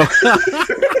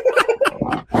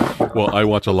 Well, I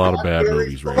watch a lot of bad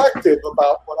movies, right? I'm selective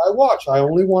about what I watch. I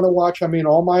only want to watch,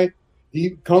 all my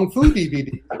Kung Fu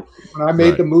DVD. When I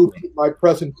made the movie My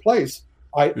Present Place,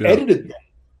 I edited them.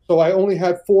 So I only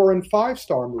had 4 and 5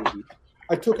 star movies.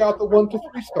 I took out the 1 to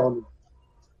 3 star movies.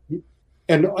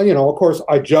 And, of course,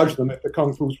 I judge them if the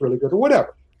Kung Fu's really good or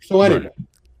whatever. So anyway. Right.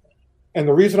 And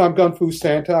the reason I'm Gun Fu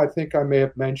Santa, I think I may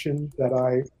have mentioned that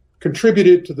I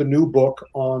contributed to the new book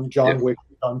on John Wick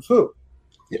Gun Fu.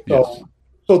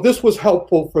 So this was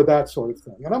helpful for that sort of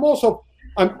thing. And I'm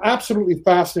absolutely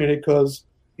fascinated because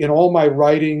in all my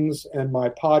writings and my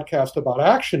podcast about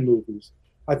action movies,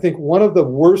 I think one of the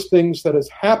worst things that has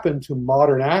happened to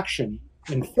modern action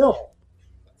in film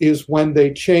is when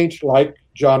they changed, like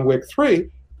John Wick 3,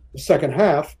 the second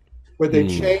half, where they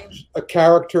changed a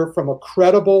character from a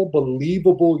credible,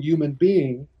 believable human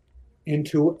being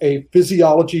into a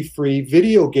physiology-free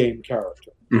video game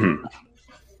character. Mm-hmm.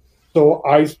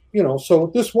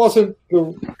 So this wasn't,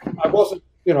 it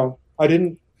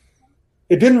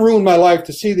didn't ruin my life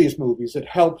to see these movies. It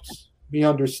helped me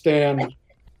understand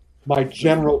my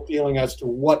general feeling as to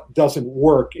what doesn't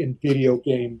work in video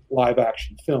game live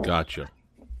action film. Gotcha.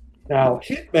 Now,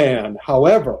 Hitman,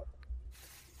 however,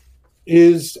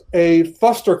 is a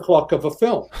fustercluck of a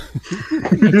film.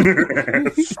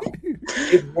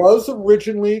 It was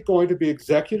originally going to be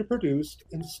executive produced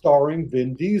and starring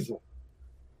Vin Diesel.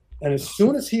 And as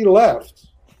soon as he left,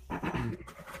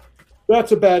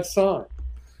 that's a bad sign.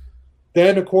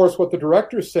 Then, of course, what the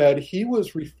director said, he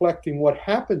was reflecting what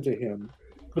happened to him,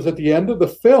 because at the end of the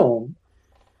film,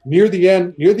 near the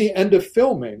end of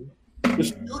filming, the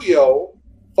studio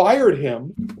fired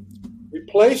him,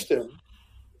 replaced him,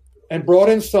 and brought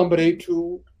in somebody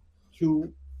to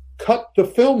cut the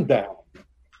film down.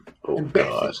 Oh, and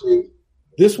basically,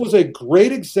 this was a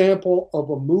great example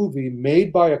of a movie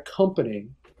made by a company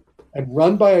and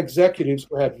run by executives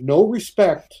who had no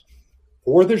respect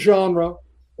for the genre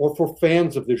or for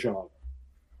fans of the genre.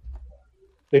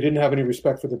 They didn't have any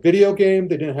respect for the video game.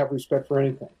 They didn't have respect for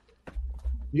anything.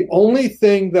 The only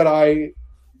thing that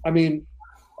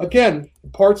again, the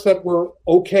parts that were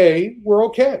okay.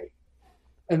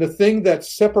 And the thing that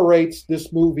separates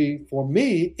this movie for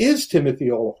me is Timothy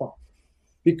Olyphant.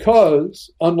 Because,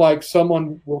 unlike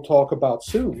someone we'll talk about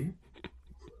soon,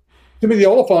 Timothy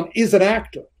Olyphant is an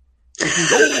actor.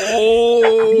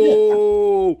 Oh!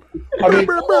 No,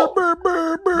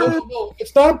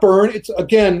 it's not a burn. It's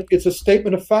a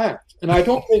statement of fact. And I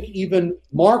don't think even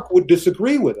Mark would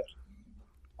disagree with it.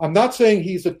 I'm not saying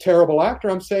he's a terrible actor.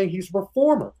 I'm saying he's a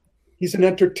performer. He's an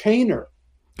entertainer.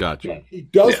 Gotcha. He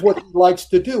does what he likes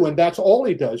to do, and that's all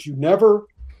he does. You never,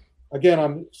 again,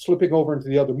 I'm slipping over into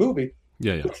the other movie.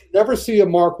 Yeah. But you never see a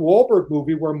Mark Wahlberg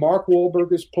movie where Mark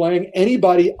Wahlberg is playing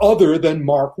anybody other than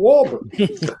Mark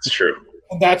Wahlberg. That's true.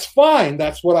 And that's fine.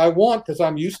 That's what I want, because I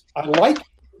like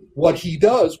what he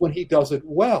does when he does it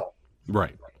well.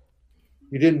 Right.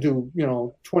 He didn't do,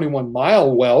 21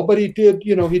 Mile well, but he did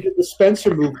the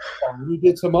Spencer movie fine. He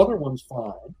did some other ones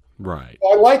fine. Right.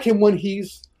 So I like him when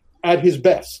he's at his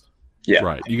best. Yeah.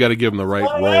 Right. You got to give him the right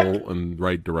role and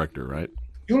right director, right?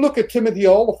 You look at Timothy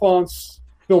Olyphant's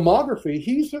filmography,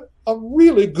 he's a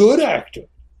really good actor.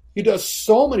 He does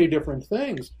so many different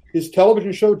things. His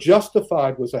television show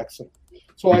Justified was excellent.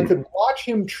 So I could watch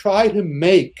him try to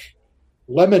make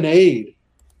lemonade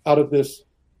out of this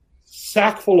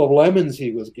sack full of lemons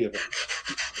he was given,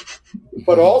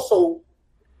 but also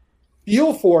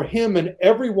feel for him and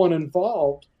everyone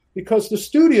involved, because the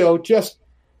studio just,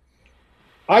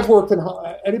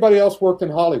 anybody else worked in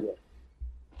Hollywood.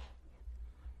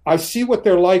 I see what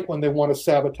they're like when they want to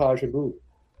sabotage a movie,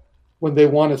 when they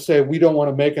want to say, we don't want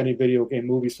to make any video game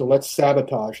movies, so let's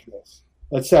sabotage this.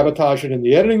 Let's sabotage it in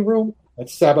the editing room.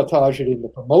 Let's sabotage it in the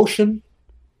promotion.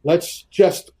 Let's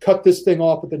just cut this thing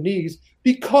off at the knees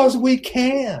because we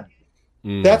can.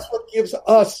 That's what gives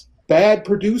us bad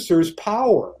producers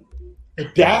power.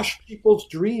 It dash people's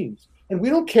dreams. And we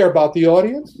don't care about the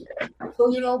audience.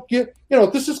 So,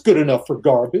 this is good enough for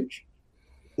garbage.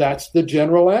 That's the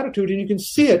general attitude, and you can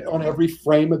see it on every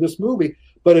frame of this movie.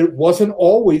 But it wasn't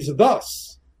always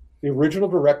thus. The original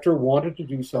director wanted to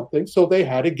do something, so they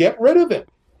had to get rid of him.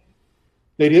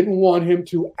 They didn't want him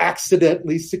to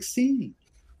accidentally succeed.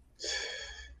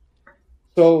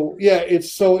 So,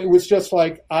 it was just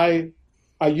like I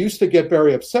used to get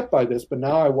very upset by this, but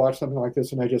now I watch something like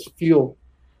this and I just feel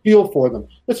for them.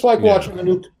 It's like watching the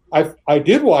new. I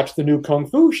did watch the new Kung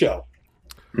Fu show.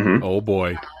 Mm-hmm. Oh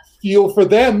boy, feel for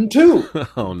them too.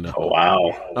 Oh no! Oh,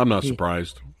 wow, I'm not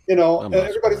surprised.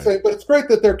 Everybody's saying, but it's great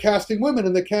that they're casting women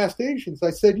and they cast Asians. I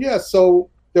said, yes. So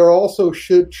they also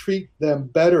should treat them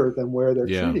better than where they're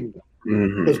treating them.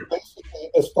 Mm-hmm. Because basically,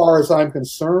 as far as I'm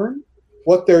concerned,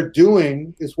 what they're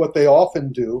doing is what they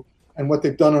often do, and what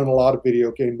they've done in a lot of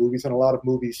video game movies and a lot of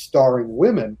movies starring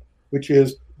women, which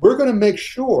is, we're going to make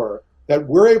sure that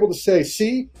we're able to say,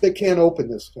 see, they can't open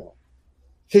this film.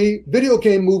 See, video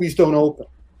game movies don't open.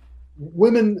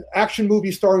 Action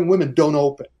movies starring women don't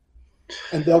open.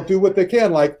 And they'll do what they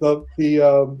can, like the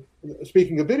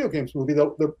speaking of video games movie,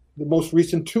 the most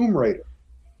recent Tomb Raider.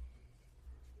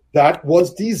 That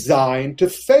was designed to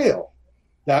fail.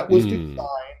 That was designed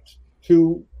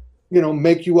to,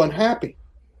 make you unhappy.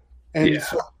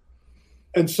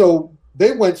 And so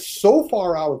they went so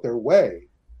far out of their way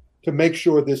to make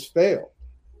sure this failed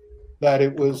that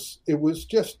it was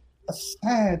just a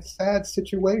sad, sad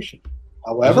situation.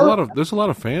 However, there's a lot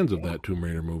of fans of that Tomb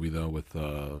Raider movie though, with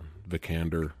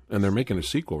Vikander, and they're making a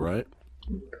sequel, right?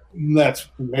 That's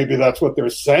what they're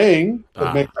saying.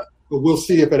 But we'll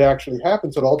see if it actually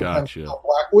happens. It all depends on how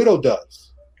Black Widow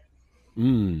does.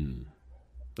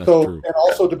 That's true. It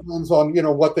also depends on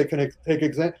what they can take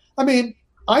example. I mean,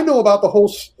 I know about the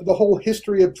whole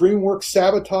history of DreamWorks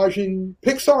sabotaging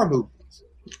Pixar movies.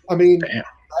 I mean,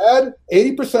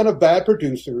 80% of bad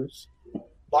producers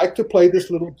like to play this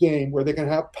little game where they can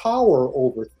have power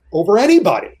over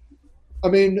anybody. I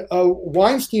mean,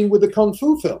 Weinstein with the Kung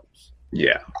Fu films.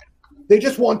 Yeah. They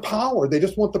just want power. They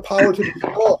just want the power to be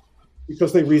involved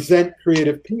because they resent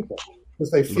creative people.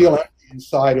 because they feel empty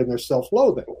inside and they're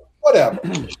self-loathing. Whatever.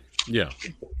 Yeah.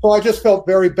 So I just felt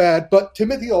very bad. But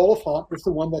Timothy Oliphant was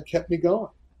the one that kept me going.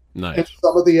 Nice. And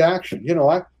some of the action.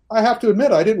 I have to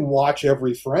admit, I didn't watch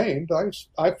every frame.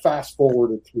 I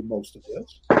fast-forwarded through most of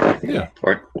this. Yeah.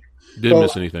 Didn't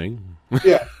miss anything.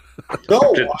 Yeah.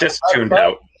 No, just tuned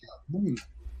out.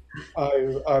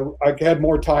 I had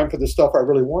more time for the stuff I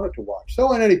really wanted to watch.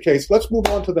 So in any case, let's move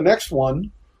on to the next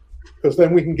one, because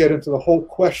then we can get into the whole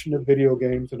question of video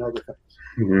games and other things.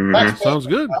 Mm-hmm. Sounds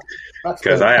good.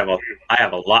 Because I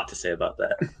have a lot to say about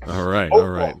that. All right.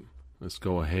 Let's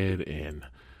go ahead and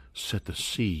set the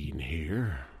scene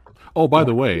here. Oh, by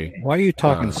the way, why are you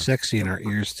talking sexy in our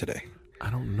ears today? I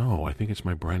don't know. I think it's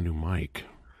my brand new mic.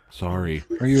 Sorry.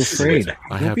 Are you afraid?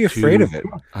 Don't be afraid of it.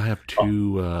 I have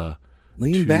two.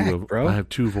 Lean back, bro. I have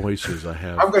two voices. I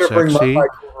have. I'm going to bring my mic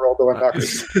over, although I'm not going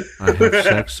to. I have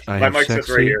sex. I have my mic's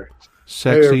sexy, right here.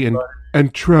 Sexy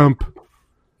and Trump.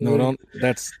 No, don't.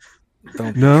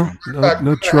 Don't.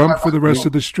 No Trump for the rest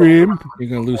of the stream. You're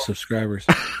going to lose subscribers.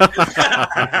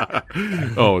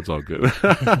 Oh, it's all good.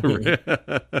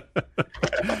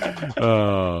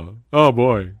 Oh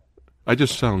boy. I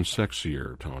just sound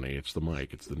sexier, Tony. It's the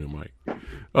mic. It's the new mic.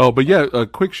 Oh, but yeah, a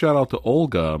quick shout out to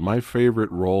Olga. My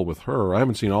favorite role with her, I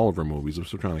haven't seen all of her movies. I'm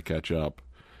still trying to catch up,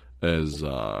 as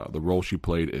the role she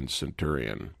played in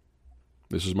Centurion.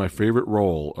 This is my favorite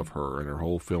role of her in her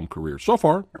whole film career. So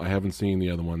far, I haven't seen the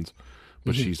other ones,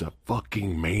 but she's a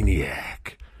fucking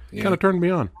maniac. Yeah. Kind of turned me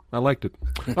on. I liked it.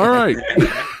 All right.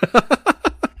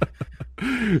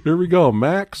 Here we go.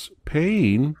 Max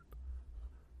Payne.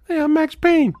 Hey, I'm Max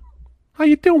Payne. How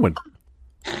you doing?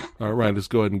 All right, let's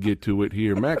go ahead and get to it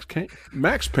here. Max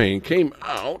Payne came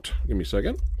out, give me a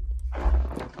second,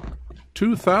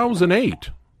 2008.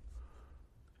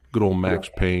 Good old Max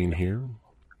Payne here.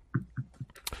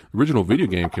 The original video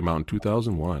game came out in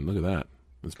 2001. Look at that.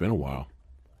 It's been a while.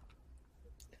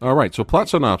 All right, so plot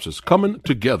synopsis. Coming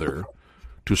together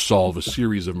to solve a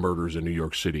series of murders in New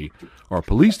York City are a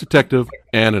police detective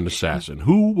and an assassin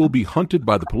who will be hunted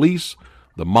by the police,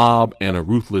 the mob, and a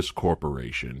ruthless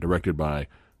corporation. Directed by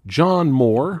John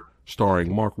Moore,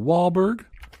 starring Mark Wahlberg.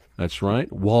 That's right,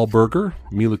 Wahlberger,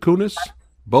 Mila Kunis,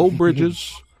 Beau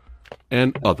Bridges,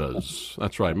 and others.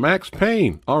 That's right, Max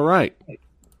Payne. All right.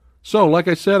 So, like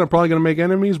I said, I'm probably going to make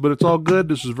enemies, but it's all good.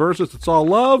 This is Versus. It's all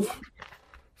love.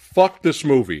 Fuck this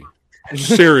movie.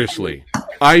 Seriously.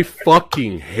 I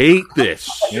fucking hate this.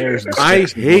 I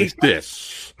hate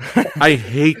this. I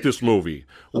hate this movie.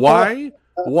 Why?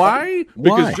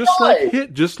 Because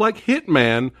just like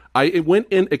Hitman, it went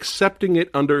in accepting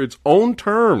it under its own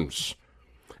terms.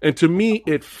 And to me,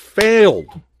 it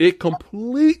failed. It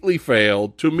completely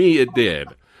failed. To me, it did.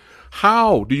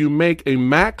 How do you make a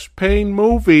Max Payne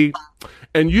movie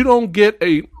and you don't get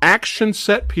an action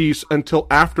set piece until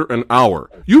after an hour?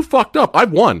 You fucked up. I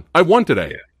won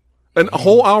today. And a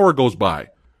whole hour goes by.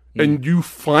 And you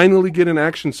finally get an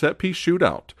action set piece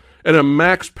shootout and a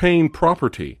Max Payne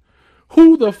property.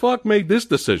 Who the fuck made this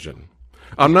decision?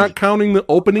 I'm not counting the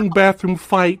opening bathroom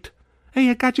fight. Hey,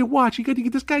 I got your watch.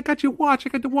 This guy got your watch. I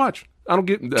got the watch.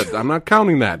 I'm not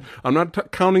counting that. I'm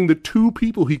not counting the two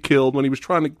people he killed when he was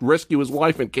trying to rescue his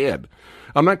wife and kid.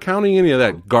 I'm not counting any of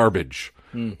that garbage.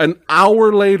 An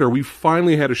hour later, we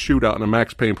finally had a shootout in a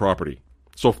Max Payne property.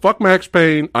 So fuck Max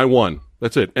Payne. I won.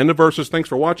 That's it. End of Versus. Thanks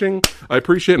for watching. I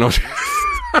appreciate it.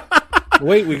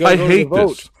 Wait, we got to go to the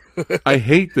vote. I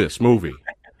hate this movie.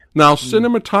 Now,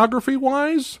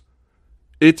 cinematography-wise,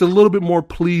 it's a little bit more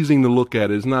pleasing to look at.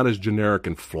 It's not as generic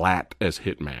and flat as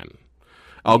Hitman.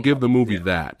 I'll give the movie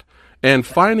that. And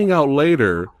finding out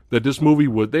later that this movie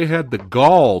they had the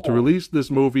gall to release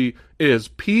this movie is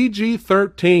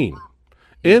PG-13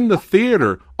 in the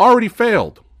theater already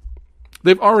failed.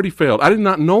 They've already failed. I did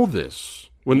not know this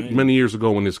many years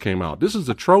ago when this came out. This is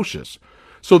atrocious.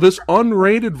 So this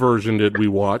unrated version that we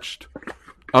watched,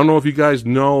 I don't know if you guys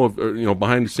know of,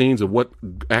 behind the scenes of what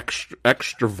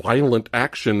extra violent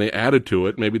action they added to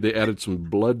it. Maybe they added some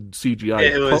blood CGI.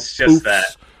 It was just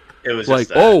that. It was like,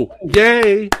 just that. Oh,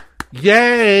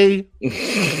 yay,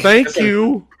 thank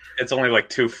you. It's only like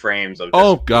 2 frames of.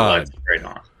 Oh God. Straight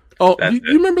on. Oh, you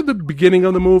remember the beginning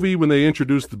of the movie when they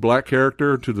introduced the black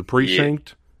character to the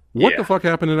precinct? Yeah. What the fuck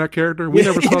happened to that character? We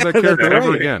never saw that character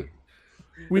ever again.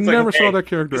 We never saw that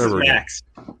character ever again.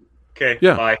 Okay.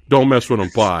 Yeah. Bye. Don't mess with him.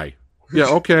 Bye. Yeah.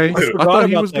 Okay. I thought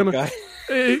he was gonna.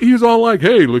 He was all like,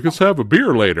 "Hey, let's have a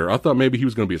beer later." I thought maybe he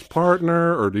was gonna be his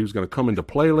partner, or he was gonna come into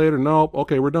play later. No.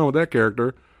 Okay, we're done with that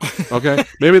character. Okay.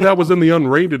 Maybe that was in the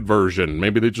unrated version.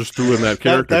 Maybe they just threw in that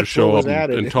character to show up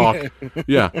and talk.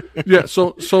 Yeah.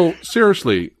 So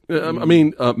seriously,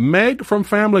 Meg from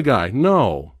Family Guy.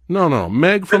 No. No.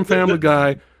 Meg from Family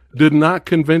Guy did not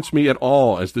convince me at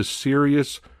all as this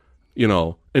serious,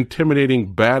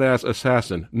 intimidating, badass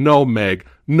assassin. No, Meg.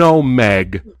 No,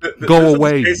 Meg. Go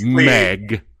away,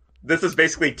 Meg. This is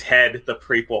basically Ted, the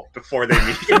prequel, before they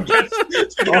meet and get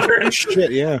together. Oh,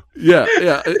 shit, yeah. Yeah.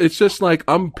 It's just like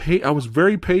I was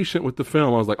very patient with the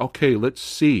film. I was like, okay, let's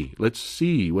see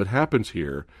what happens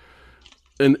here.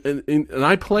 And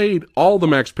I played all the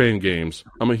Max Payne games.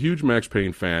 I'm a huge Max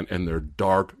Payne fan, and they're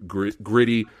dark,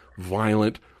 gritty,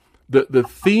 violent. The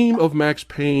theme of Max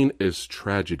Payne is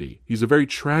tragedy. He's a very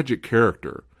tragic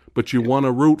character, but you want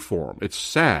to root for him. It's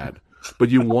sad, but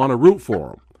you want to root for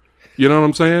him. You know what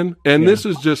I'm saying? And this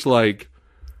is just like,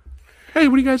 hey,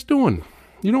 what are you guys doing?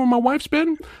 You know where my wife's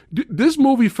been? This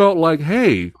movie felt like,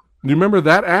 hey, do you remember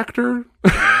that actor?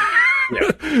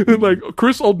 Like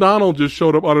Chris O'Donnell just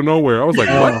showed up out of nowhere. I was like,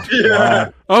 what?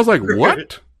 Yeah. I was like,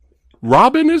 what?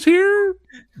 Robin is here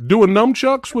doing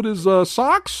nunchucks with his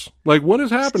socks? Like, what is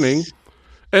happening?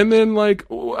 And then, like,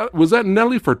 was that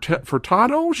Nelly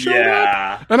Furtado showed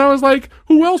up? And I was like,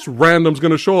 who else random's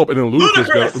going to show up? And then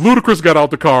Ludacris got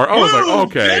out the car. I was like,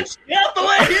 okay. Get out the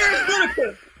way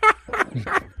here,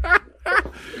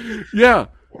 Ludacris.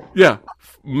 Yeah.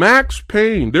 Max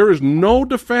Payne. There is no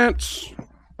defense.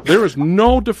 There is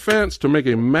no defense to make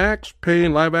a Max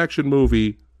Payne live-action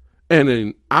movie, and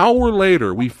an hour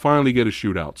later, we finally get a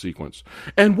shootout sequence.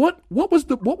 And what was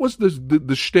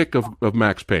the shtick of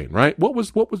Max Payne, right?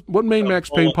 What made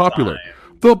Max Payne popular?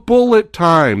 The bullet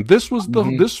time. This was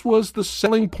the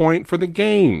selling point for the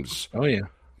games. Oh yeah,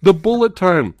 the bullet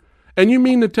time. And you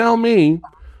mean to tell me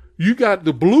you got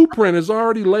the blueprint is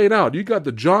already laid out? You got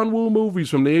the John Woo movies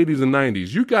from the 80s and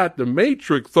 90s. You got the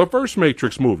Matrix, the first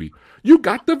Matrix movie. You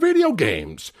got the video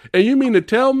games. And you mean to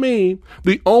tell me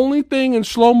the only thing in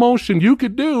slow motion you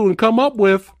could do and come up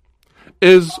with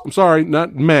is, I'm sorry,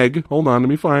 not Meg. Hold on, let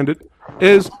me find it.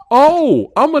 Is,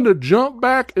 I'm going to jump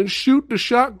back and shoot the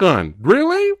shotgun.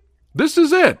 Really? This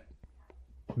is it.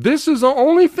 This is the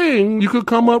only thing you could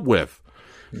come up with.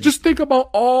 Just think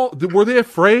about were they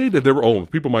afraid that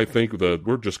people might think that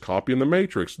we're just copying the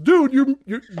Matrix. Dude,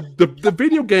 the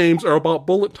video games are about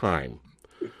bullet time.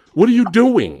 What are you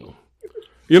doing?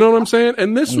 You know what I'm saying?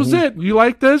 And this was it. You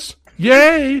like this?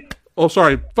 Yay! Oh,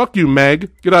 sorry. Fuck you,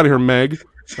 Meg. Get out of here, Meg.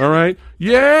 All right?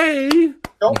 Yay!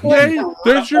 Yay!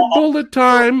 There's your bullet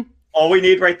time. All we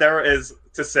need right there is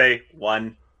to say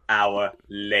 1 hour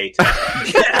later.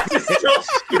 Still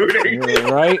shooting.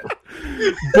 Right?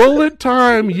 Bullet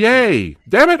time. Yay!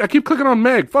 Damn it! I keep clicking on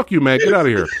Meg. Fuck you, Meg. Get out of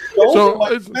here.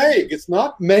 It's Meg. It's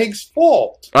not Meg's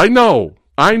fault. I know,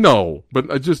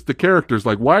 but just the characters.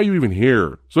 Like, why are you even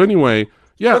here? So anyway.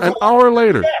 Yeah, an hour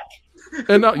later.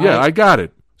 And I got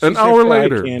it. An hour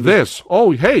later, this. Oh,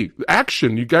 hey,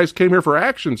 action. You guys came here for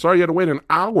action. Sorry you had to wait an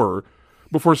hour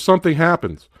before something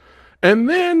happens. And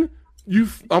then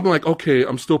I'm like, okay,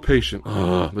 I'm still patient.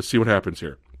 Let's see what happens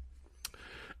here.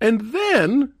 And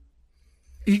then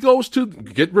he goes to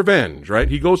get revenge, right?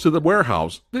 He goes to the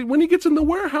warehouse. When he gets in the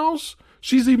warehouse,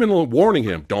 she's even warning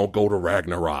him, don't go to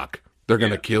Ragnarok. They're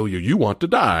going to kill you. You want to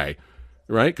die.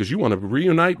 Right? Because you want to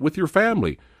reunite with your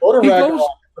family. Ragnarok is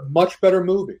a much better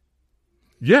movie.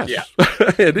 Yes,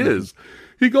 it is.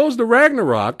 He goes to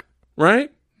Ragnarok, right?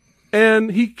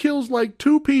 And he kills like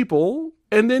 2 people,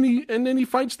 and then he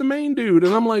fights the main dude.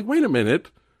 And I'm like, wait a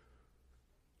minute.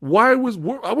 I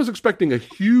was expecting a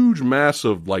huge mass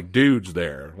of like dudes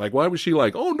there. Like, why was she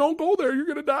like, oh, don't go there, you're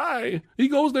gonna die? He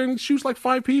goes there and shoots like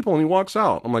 5 people, and he walks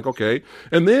out. I'm like, okay.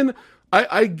 And then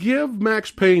I give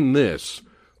Max Payne this.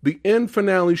 The end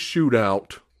finale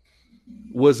shootout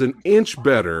was an inch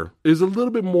better, is a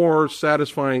little bit more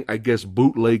satisfying, I guess,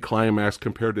 bootleg climax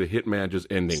compared to Hitman just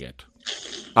ending it.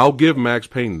 I'll give Max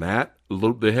Payne that.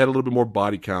 They had a little bit more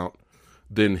body count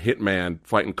than Hitman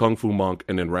fighting Kung Fu Monk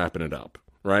and then wrapping it up,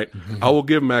 right? Mm-hmm. I will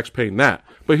give Max Payne that.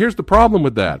 But here's the problem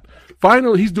with that.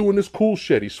 Finally, he's doing this cool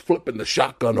shit. He's flipping the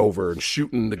shotgun over and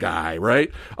shooting the guy,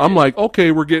 right? I'm like, okay,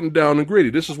 we're getting down and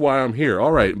gritty. This is why I'm here.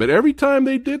 All right. But every time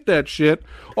they did that shit,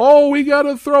 we got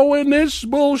to throw in this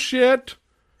bullshit.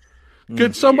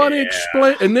 Could somebody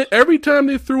explain? And then every time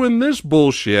they threw in this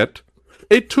bullshit,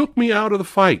 it took me out of the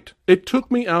fight. It took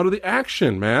me out of the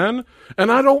action, man.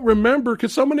 And I don't remember.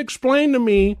 Could someone explain to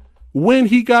me when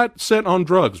he got set on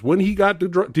drugs? When he got the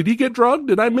drug? Did he get drugged?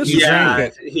 Did I miss it? Yeah,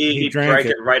 he drank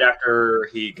it right after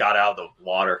he got out of the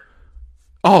water.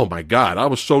 Oh my God, I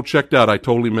was so checked out, I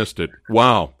totally missed it.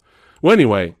 Wow. Well,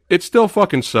 anyway, it still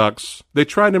fucking sucks. They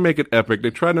tried to make it epic. They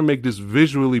tried to make this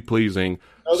visually pleasing.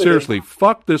 Seriously,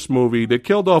 fuck this movie. They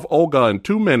killed off Olga in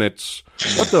 2 minutes.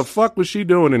 What the fuck was she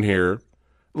doing in here?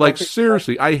 Like,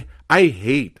 seriously, I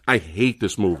hate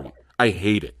this movie. I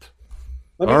hate it.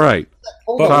 All right.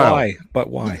 But why? But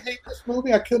why? You hate this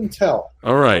movie? I couldn't tell.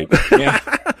 All right. Yeah.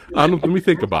 Let me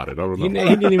think about it. I don't know.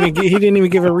 He didn't even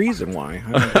give a reason why.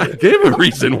 Give a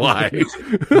reason why.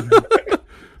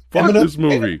 Fuck this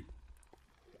movie.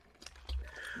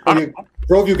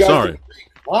 Drove you guys. Sorry.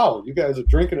 Wow, you guys are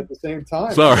drinking at the same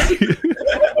time. Sorry.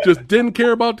 Just didn't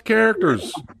care about the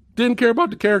characters. Didn't care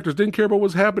about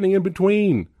what's happening in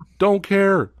between. Don't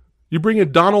care. You bring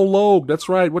in Donald Logue. That's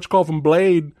right. What you call from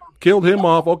Blade. Killed him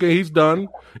off. Okay, he's done.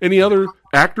 Any other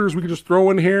actors we could just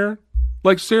throw in here?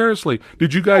 Like, seriously.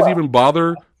 Did you guys even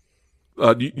bother?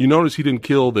 You notice he didn't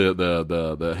kill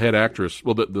the head actress,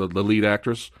 well, the lead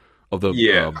actress of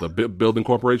the building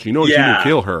corporation. You notice he didn't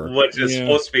kill her. Which is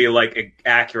supposed to be, like,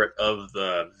 accurate of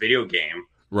the video game.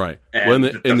 Right. Well,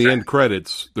 in the end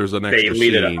credits, there's an extra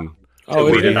scene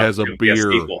where he has a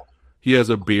beer. He has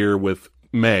a beer with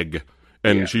Meg.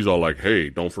 And she's all like,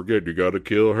 hey, don't forget, you got to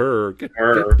kill her. Get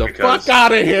the fuck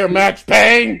out of here, Max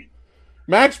Payne.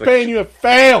 Max Payne, you have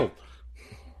failed.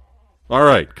 All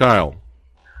right, Kyle.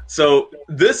 So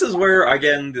this is where,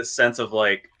 again, this sense of,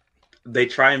 like, they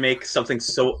try and make something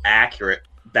so accurate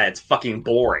that it's fucking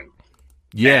boring.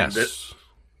 Yes.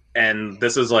 And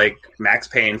this is, like, Max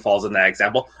Payne falls in that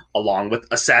example, along with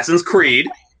Assassin's Creed.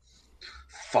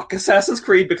 Fuck Assassin's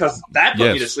Creed, because that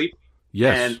put me to sleep.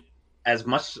 Yes. And as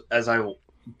much as I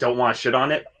don't want to shit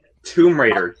on it, Tomb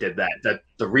Raider did that.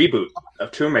 The reboot of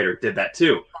Tomb Raider did that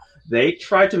too. They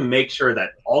tried to make sure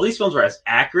that all these films were as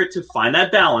accurate to find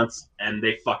that balance, and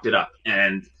they fucked it up.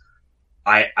 And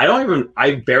I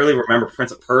barely remember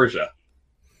Prince of Persia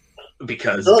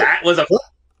because that was a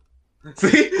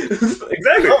see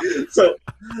exactly.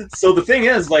 So the thing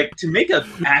is, like, to make an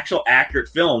actual accurate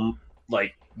film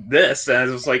like this, and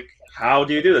it was like, how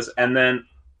do you do this?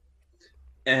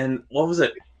 And what was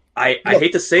it? I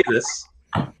hate to say this.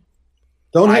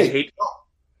 I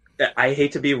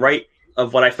hate to be right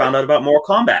of what I found out about Mortal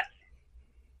Kombat.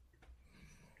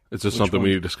 Is this something we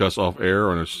need to discuss off air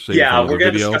or we're going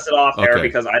to discuss it off air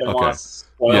because I don't want to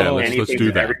spoil anything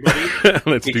to everybody.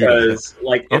 Let's because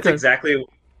like it's exactly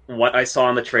what I saw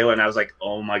in the trailer, and I was like,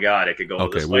 oh my god, it could go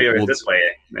this way or this way.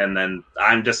 And then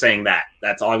I'm just saying that.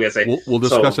 That's all I'm going to say. We'll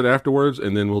discuss it afterwards,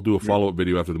 and then we'll do a follow-up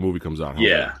video after the movie comes out.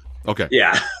 Okay.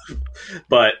 Yeah.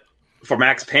 But for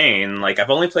Max Payne, like,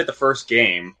 I've only played the first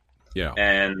game. Yeah.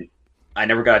 And I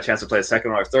never got a chance to play the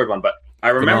second one or third one, but I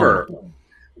remember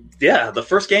the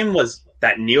first game was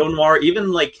that neo-noir,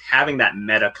 even like having that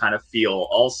meta kind of feel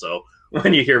also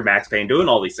when you hear Max Payne doing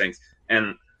all these things.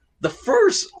 And the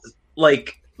first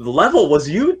like level was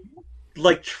you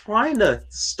like trying to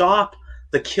stop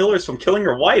the killers from killing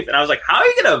your wife. And I was like, how are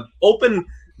you gonna open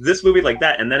this movie like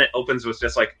that? And then it opens with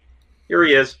just like, here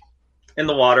he is in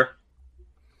the water,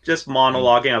 just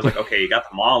monologuing. I was like, okay, you got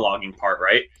the monologuing part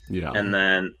right. Yeah. And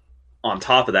then on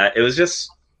top of that, it was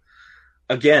just,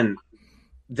 again,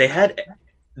 they had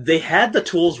the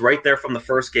tools right there from the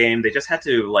first game. They just had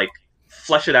to like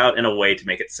flesh it out in a way to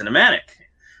make it cinematic.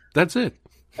 That's it.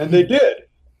 And they did.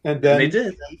 And then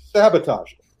they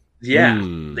sabotaged it. Yeah,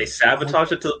 they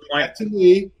sabotaged it to the point. To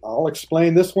me, I'll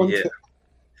explain this one too.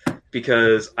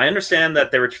 Because I understand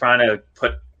that they were trying to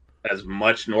put as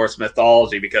much Norse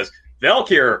mythology, because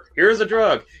Valkyr, here's a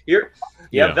drug.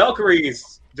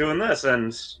 Valkyrie's doing this,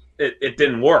 and it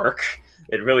didn't work.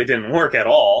 It really didn't work at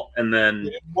all. And then they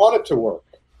didn't want it to work.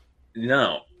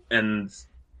 No. And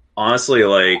honestly,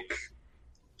 like,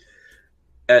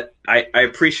 I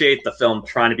appreciate the film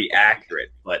trying to be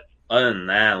accurate, but other than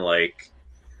that, like,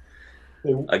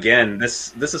 again,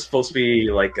 this is supposed to be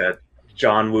like a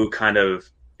John Woo kind of.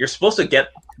 You're supposed to get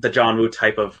the John Woo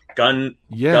type of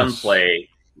gunplay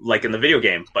like in the video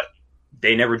game, but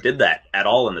they never did that at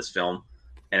all in this film,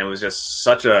 and it was just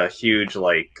such a huge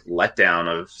like letdown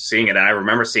of seeing it. And I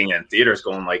remember seeing it in theaters,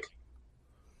 going like,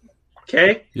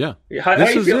 "Okay,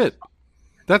 this is it.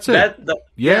 That's it.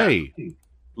 Yay!" Yeah.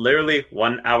 Literally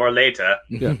 1 hour later.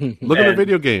 Yeah. Look at the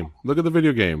video game.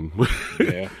 We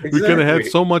could have had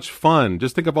so much fun.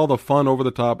 Just think of all the fun, over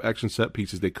the top action set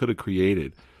pieces they could have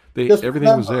created.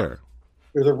 Everything was there.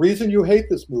 There's a reason you hate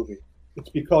this movie. It's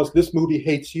because this movie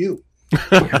hates you.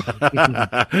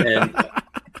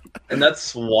 and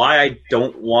that's why I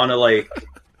don't want to, like,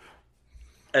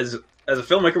 as a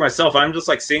filmmaker myself, I'm just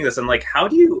like seeing this and like, how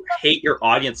do you hate your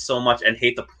audience so much and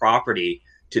hate the property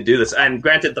to do this? And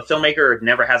granted, the filmmaker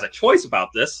never has a choice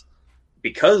about this,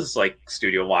 because like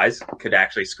studio wise could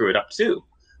actually screw it up too.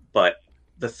 But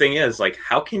the thing is, like,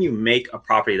 how can you make a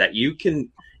property that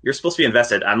you're supposed to be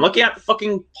invested? I'm looking at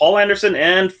fucking Paul Anderson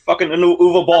and fucking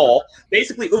Uwe Boll.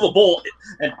 Basically, Uwe Boll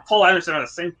and Paul Anderson are the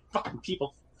same fucking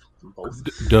people.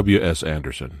 Both. W.S.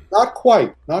 Anderson. Not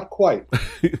quite. But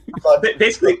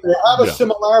basically, they have a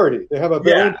similarity. They have a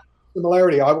very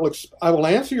similarity. I will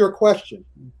answer your question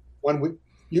when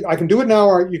I can do it now,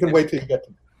 or you can wait till you get to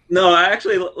me. No, I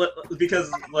actually,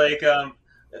 because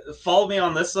follow me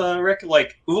on this, Rick.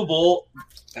 Like Uwe Boll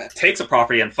takes a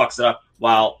property and fucks it up,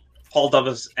 while Paul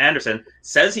W.S. Anderson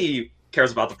says he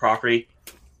cares about the property,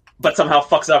 but somehow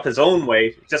fucks up his own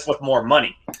way, just with more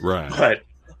money. Right.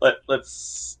 But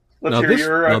let's hear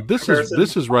your comparison.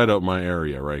 This is right up my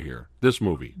area right here. This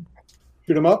movie.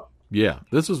 Shoot 'em up. Yeah,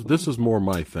 this is more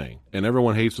my thing. And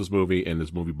everyone hates this movie, and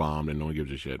this movie bombed, and no one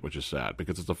gives a shit, which is sad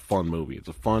because it's a fun movie. It's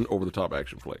a fun, over-the-top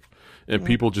action flick, and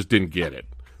people just didn't get it.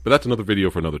 But that's another video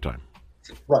for another time.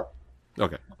 Right.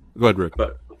 Okay. Go ahead, Rick.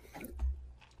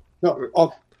 No,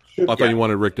 I thought you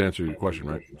wanted Rick to answer your question,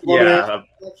 right? Yes.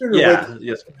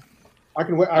 I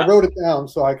can wait. I wrote it down,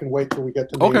 so I can wait till we get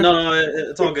to me. Okay. No,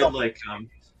 it's all good.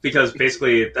 Because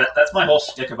basically that's my whole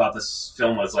shtick about this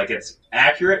film was it's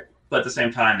accurate, but at the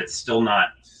same time, it's still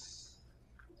not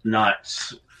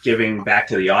giving back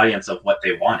to the audience of what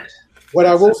they wanted. What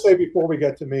I will say before we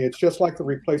get to me, it's just like The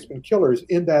Replacement Killers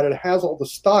in that it has all the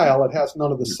style, it has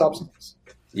none of the substance.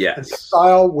 Yes. And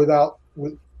style without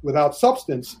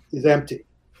substance is empty.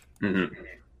 Mm-hmm.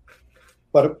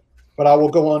 But I will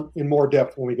go on in more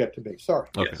depth when we get to me. Sorry.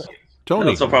 Okay. Yes.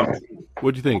 Tony, no problem.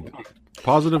 What do you think?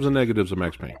 Positives and negatives of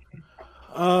Max Payne?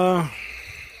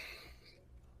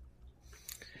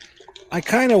 I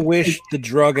kind of wish the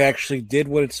drug actually did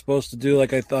what it's supposed to do.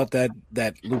 Like I thought that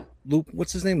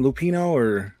what's his name,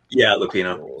 Lupino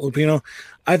Lupino.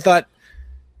 I thought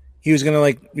he was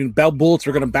gonna bullets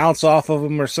were gonna bounce off of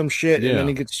him or some shit, and then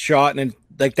he gets shot, and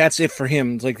then that's it for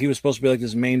him. It's like he was supposed to be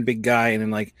this main big guy,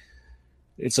 and then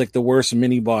it's like the worst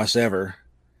mini boss ever.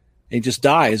 He just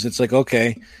dies. It's like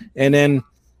okay, and then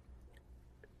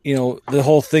the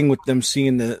whole thing with them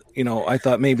seeing I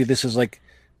thought maybe this is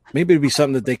maybe it'd be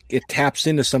something that it taps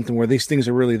into something where these things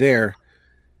are really there,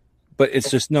 but it's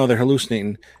just, no, they're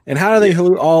hallucinating. And how are they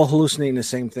all hallucinating the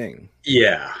same thing?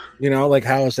 Yeah.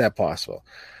 How is that possible?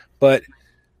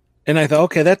 And I thought,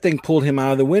 okay, that thing pulled him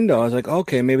out of the window. I was like,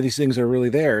 okay, maybe these things are really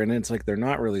there. And it's like, they're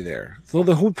not really there. So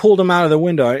who pulled him out of the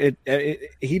window?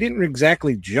 He didn't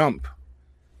exactly jump.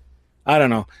 I don't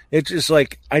know. It's just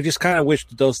I just kind of wish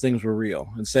that those things were real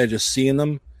instead of just seeing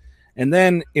them. And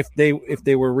then if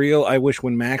they were real, I wish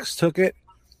when Max took it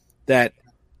that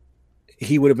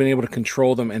he would have been able to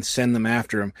control them and send them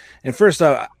after him. And first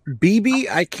off, BB,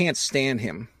 I can't stand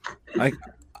him.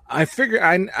 I figured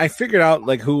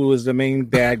out who was the main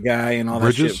bad guy and all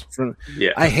Bridges? that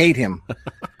shit. I hate him.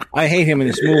 I hate him in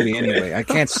this movie anyway. I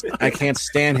can't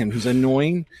stand him. He's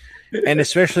annoying, and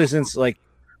especially since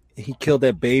he killed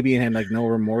that baby and had no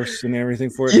remorse and everything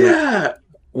for it. Yeah,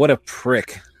 what a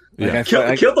prick.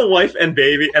 Killed the wife and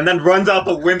baby, and then runs out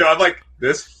the window. I'm like,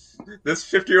 this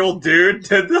 50-year-old dude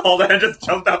did all that and just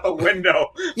jumped out the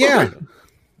window. Yeah,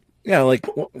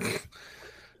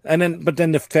 and then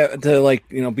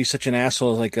to be such an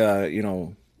asshole,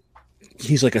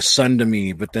 he's like a son to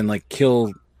me, but then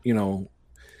kill your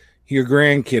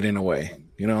grandkid in a way,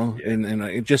 and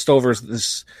it just over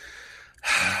this.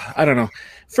 I don't know.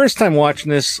 First time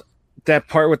watching this, that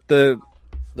part with the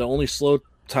only slow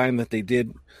time that they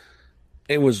did.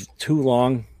 It was too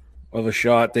long of a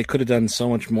shot. They could have done so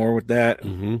much more with that.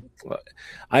 Mm-hmm.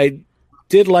 I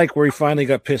did like where he finally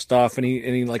got pissed off, and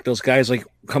he those guys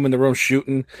come in the room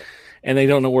shooting, and they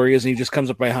don't know where he is, and he just comes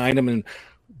up behind them and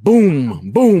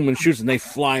boom, boom, and shoots, and they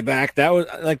fly back. That was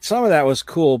some of that was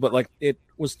cool, but it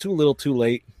was too little, too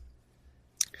late.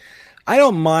 I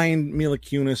don't mind Mila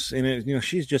Kunis in it.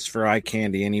 She's just for eye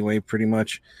candy anyway, pretty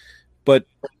much. But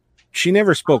she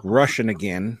never spoke Russian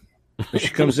again. She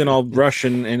comes in all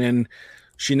Russian, and then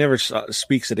she never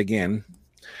speaks it again.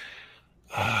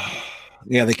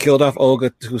 They killed off Olga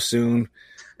too soon.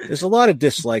 There's a lot of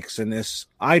dislikes in this.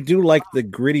 I do like the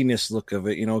grittiness look of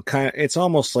it. It's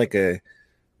almost like a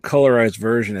colorized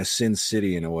version of Sin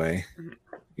City in a way.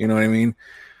 You know what I mean?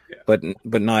 Yeah.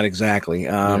 But not exactly.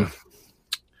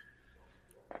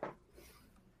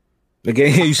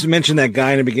 Again, you mentioned that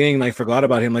guy in the beginning, and I forgot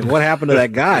about him. What happened to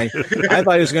that guy? I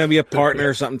thought he was going to be a partner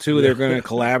or something too. They're going to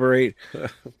collaborate.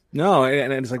 No,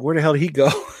 and it's where the hell did he go?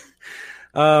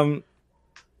 The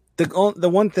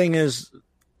one thing is,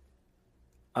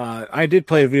 I did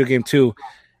play a video game too,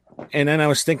 and then I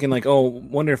was thinking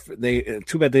wonder if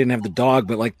too bad they didn't have the dog,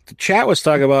 but the chat was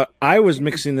talking about. I was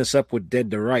mixing this up with Dead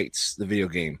to Rights, the video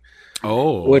game,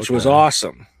 which was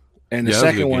awesome. And the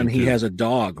second one, he has a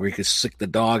dog where he could sick the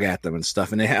dog at them and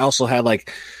stuff. And they also had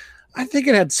I think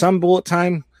it had some bullet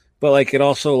time, but it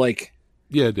also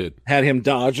Yeah, it did. Had him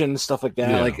dodging and stuff like that.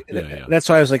 Yeah, like yeah. That's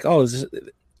why I was like, oh,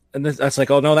 that's like,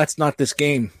 oh no, that's not this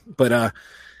game. But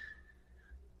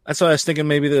that's why I was thinking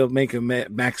maybe they'll make a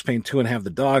Max Payne 2 and have the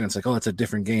dog. And it's like, oh, it's a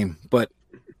different game. But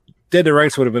Dead to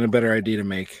Rights would have been a better idea to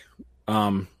make.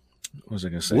 What was I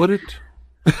going to say? Would it?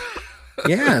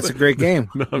 Yeah, it's a great game.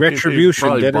 No,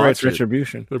 Retribution, Dead to Rights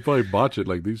Retribution. They'll probably botch it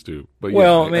like these two. But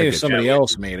maybe if somebody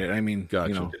else made it. I mean,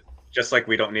 gotcha. Just like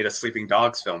we don't need a Sleeping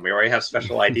Dogs film. We already have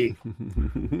Special ID.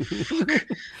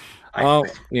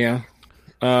 Yeah.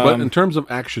 But in terms of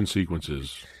action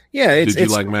sequences, did you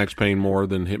like Max Payne more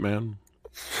than Hitman?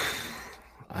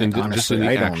 Honestly,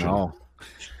 I don't know.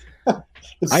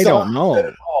 I don't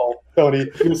know. Tony,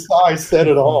 your sigh said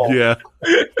it all. Yeah.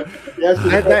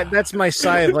 That's my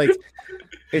sigh of like,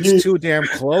 it's too damn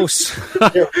close.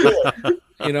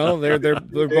 They're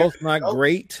both not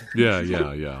great.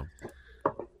 Yeah.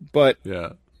 But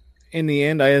yeah, in the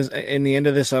end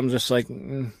of this, I'm just like,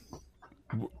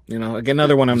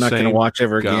 another one I'm not going to watch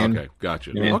ever again. Okay,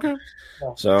 gotcha. Yeah. Okay.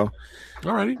 So,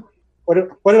 alrighty.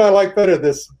 What did I like better?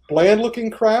 This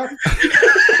bland-looking crap,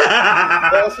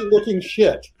 classy-looking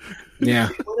shit. Yeah.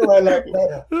 What do I like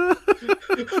better?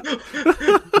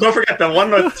 Don't forget the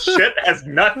one with shit has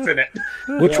nuts in it.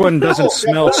 Which one doesn't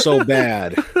smell so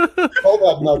bad?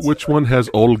 Which one has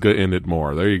Olga in it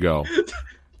more? There you go.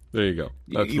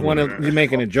 That's you're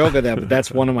making a joke of that, but that's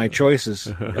one of my choices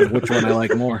of which one I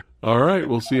like more. All right,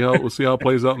 we'll see how it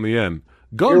plays out in the end.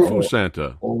 Gun Fu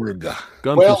Santa. Olga.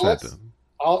 Gun Fu Santa.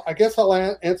 I guess I'll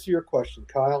answer your question,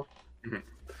 Kyle. Mm-hmm.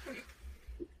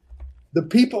 The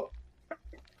people,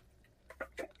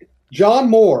 John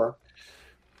Moore,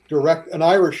 an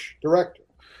Irish director,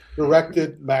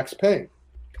 directed Max Payne.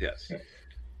 Yes.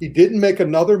 He didn't make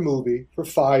another movie for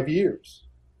 5 years.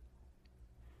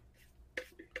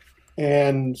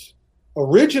 And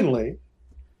originally,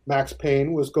 Max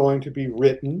Payne was going to be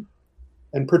written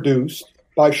and produced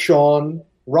by Sean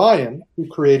Ryan, who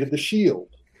created The Shield.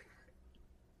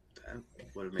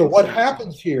 So what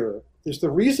happens here is the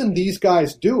reason these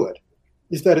guys do it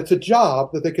is that it's a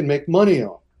job that they can make money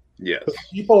on. Yes.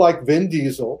 People like Vin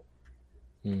Diesel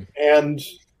and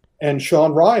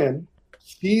Sean Ryan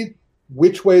see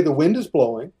which way the wind is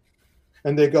blowing,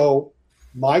 and they go,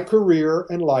 my career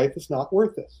and life is not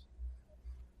worth this.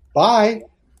 Bye.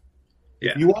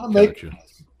 Yeah. If you want to make a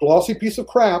glossy piece of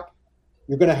crap,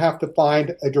 you're going to have to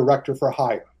find a director for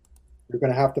hire. You're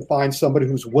going to have to find somebody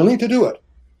who's willing to do it.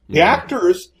 The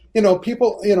actors,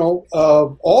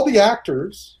 all the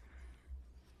actors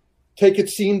take it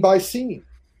scene by scene.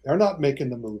 They're not making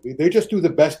the movie. They just do the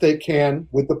best they can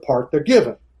with the part they're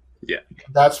given. Yeah.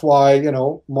 That's why,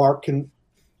 Mark can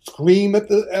scream at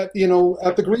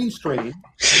the green screen,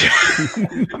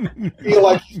 feel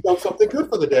like he's done something good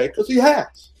for the day, because he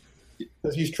has.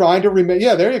 Because he's trying to remain.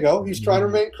 Yeah, there you go. He's trying to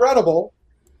remain credible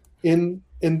in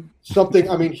something.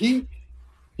 I mean, he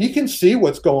can see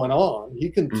what's going on. He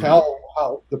can tell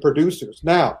how the producers.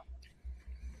 Now,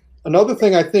 another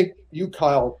thing I think you,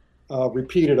 Kyle,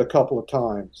 repeated a couple of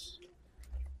times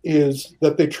is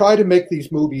that they try to make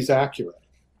these movies accurate.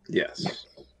 Yes.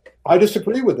 I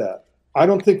disagree with that. I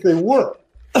don't think they were.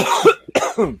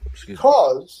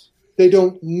 Because they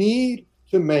don't need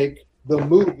to make the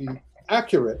movie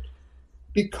accurate,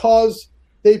 because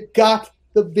they've got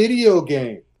the video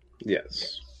game.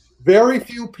 Yes. Very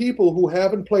few people who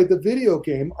haven't played the video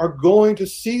game are going to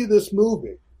see this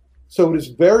movie. So it is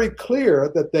very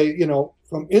clear that they,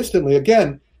 from instantly,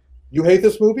 again, you hate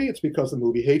this movie, it's because the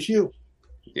movie hates you.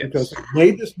 Yes. Because they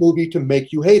made this movie to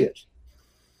make you hate it.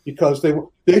 Because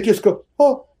they just go,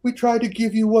 oh, we tried to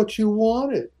give you what you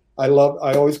wanted. I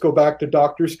always go back to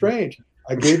Doctor Strange.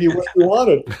 I gave you what you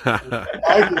wanted.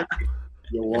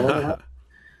 You want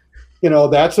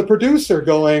it? That's a producer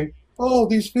going, oh,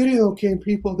 these video game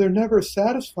people, they're never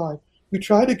satisfied. We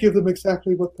try to give them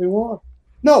exactly what they want.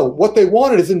 No, what they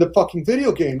wanted is in the fucking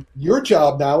video game. Your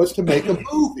job now is to make a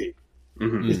movie.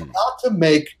 Mm-hmm. It's not to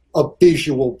make a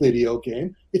visual video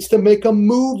game. It's to make a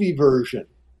movie version,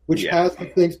 which has the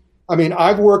things. I mean,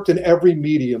 I've worked in every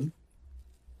medium,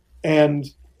 and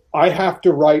I have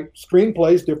to write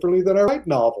screenplays differently than I write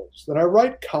novels, than I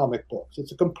write comic books.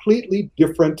 It's a completely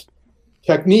different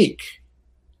technique.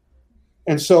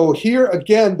 And so here,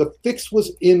 again, the fix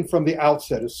was in from the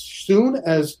outset. As soon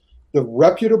as the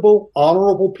reputable,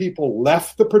 honorable people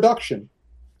left the production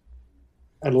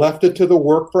and left it to the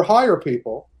work for hire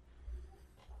people,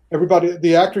 everybody,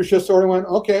 the actors just sort of went,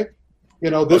 okay,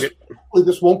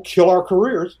 this won't kill our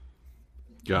careers.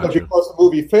 Gotcha. But because the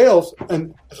movie fails,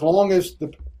 and as long as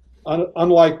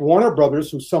unlike Warner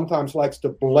Brothers, who sometimes likes to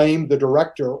blame the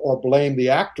director or blame the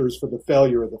actors for the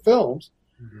failure of the films,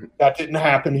 that didn't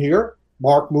happen here.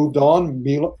 Mark moved on,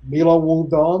 Milo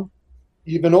moved on,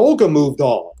 even Olga moved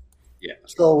on. Yeah.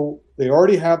 So they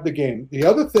already have the game. The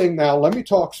other thing now, let me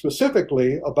talk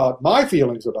specifically about my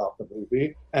feelings about the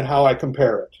movie and how I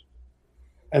compare it.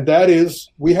 And that is,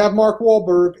 we have Mark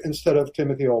Wahlberg instead of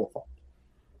Timothy Olyphant.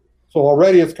 So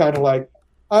already it's kind of like,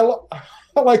 I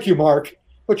like you, Mark,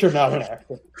 but you're not an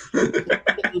actor.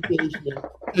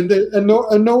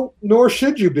 Nor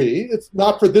should you be. It's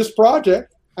not for this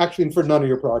project. Actually, for none of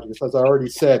your projects. As I already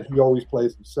said, he always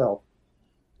plays himself.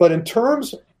 But in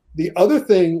terms, the other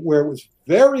thing where it was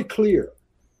very clear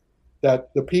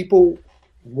that the people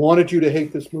wanted you to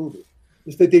hate this movie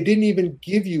is that they didn't even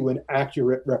give you an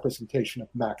accurate representation of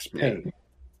Max Payne. Yeah.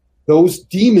 Those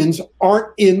demons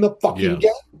aren't in the fucking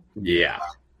game. Yeah.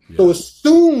 So as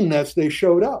soon as they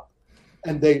showed up,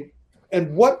 and if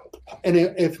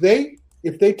they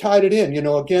tied it in,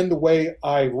 again, the way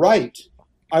I write,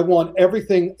 I want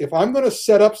everything. If I'm going to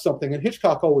set up something, and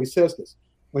Hitchcock always says this,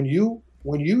 when you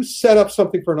set up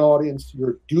something for an audience,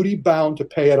 you're duty bound to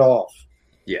pay it off.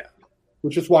 Yeah.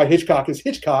 Which is why Hitchcock is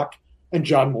Hitchcock and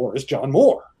John Moore is John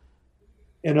Moore.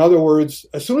 In other words,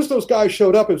 as soon as those guys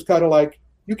showed up, it was kind of like,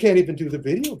 you can't even do the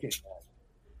video game.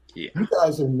 Yeah. You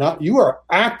guys you are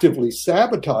actively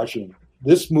sabotaging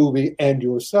this movie and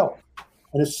yourself.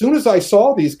 And as soon as I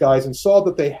saw these guys and saw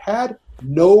that they had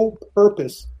no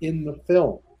purpose in the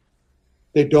film,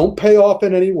 they don't pay off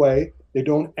in any way, they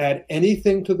don't add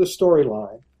anything to the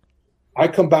storyline. I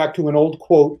come back to an old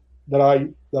quote that I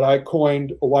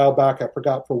coined a while back. I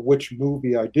forgot for which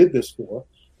movie I did this for.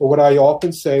 But what I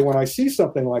often say when I see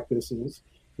something like this is,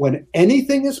 when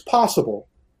anything is possible,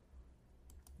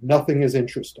 nothing is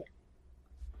interesting.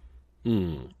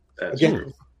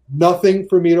 Again, nothing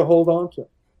for me to hold on to.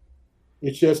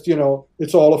 It's just,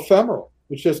 it's all ephemeral.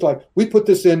 It's just like, we put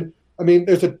this in. I mean,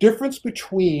 there's a difference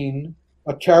between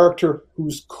a character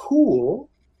who's cool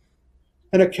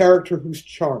and a character who's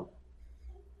charming.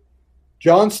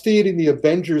 John Steed in the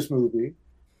Avengers movie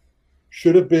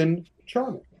should have been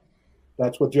charming.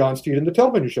 That's what John Steed in the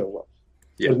television show was.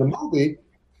 Yeah. But in the movie,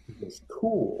 he was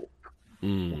cool.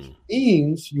 Which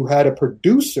means you had a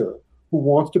producer who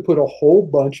wants to put a whole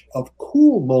bunch of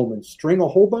cool moments, string a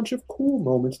whole bunch of cool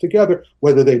moments together,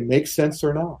 whether they make sense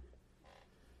or not.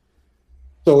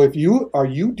 So are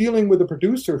you dealing with a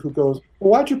producer who goes, well,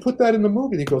 why'd you put that in the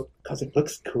movie? And he goes, because it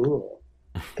looks cool.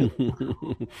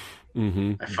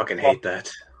 Mm-hmm. I fucking hate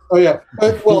that. Oh, yeah.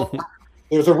 Well,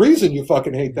 there's a reason you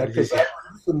fucking hate that, because that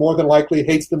person more than likely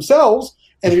hates themselves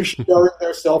and is sharing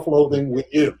their self-loathing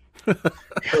with you.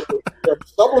 They're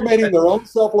sublimating their own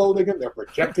self-loathing and they're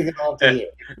projecting it onto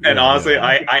you. And honestly,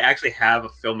 I actually have a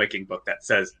filmmaking book that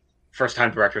says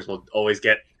first-time directors will always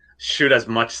shoot as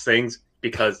much things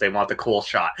because they want the cool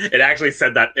shot. It actually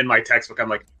said that in my textbook. I'm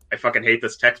like, I fucking hate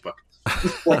this textbook.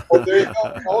 Well, there you go.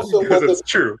 Also, because it's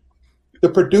true. The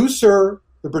producer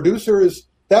is.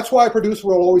 That's why a producer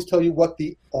will always tell you what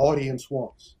the audience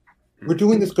wants. We're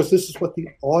doing this because this is what the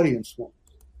audience wants.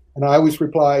 And I always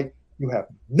reply, you have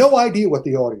no idea what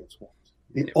the audience wants.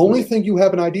 The only thing you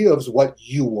have an idea of is what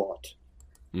you want.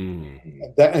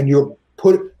 And you're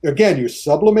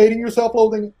sublimating your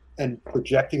self-loathing and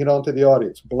projecting it onto the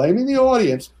audience, blaming the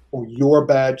audience for your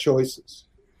bad choices.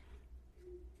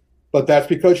 But that's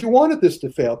because you wanted this to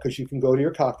fail, because you can go to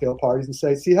your cocktail parties and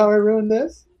say, see how I ruined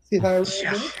this? See how I ruined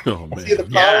this? Oh, man. See the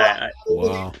power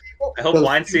wow. I hope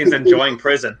Weinstein's enjoying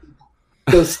prison.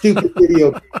 Those stupid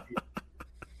video games.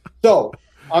 So,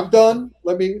 I'm done.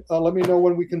 Let me know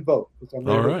when we can vote.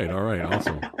 All right.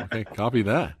 Awesome. Okay, copy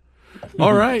that.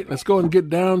 All right, let's go and get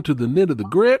down to the nit of the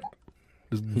grit.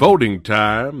 It's voting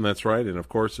time. That's right. And, of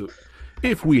course,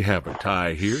 if we have a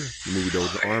tie here, the Movie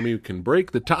Doja Army can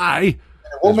break the tie.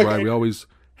 That's right. We always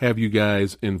have you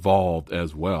guys involved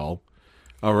as well.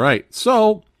 All right.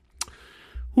 So,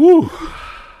 we're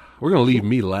going to leave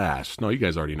me last. No, you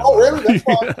guys already know. Oh, really?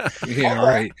 That's fine. Yeah,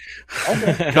 right.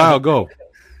 Okay. Kyle, go.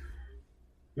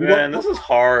 Man, this is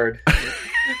hard.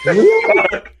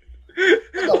 It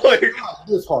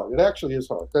is hard. It actually is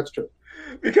hard. That's true.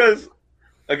 Because,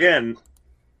 again,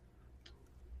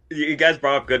 you guys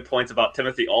brought up good points about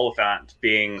Timothy Olyphant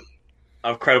being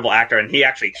a credible actor, and he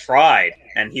actually tried,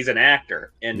 and he's an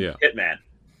actor in Hitman.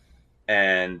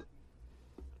 And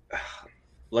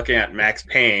looking at Max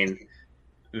Payne,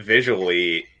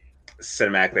 visually,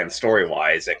 cinematically, and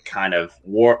story-wise, it kind of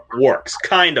works.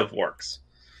 Kind of works.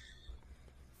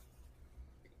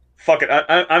 Fuck it,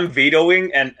 I'm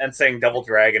vetoing and saying Double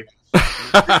Dragon. I'm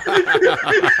just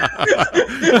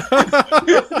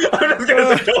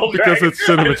gonna say Double because Dragon. it's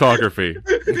cinematography.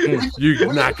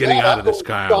 You're not getting out of this,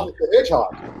 Kyle. The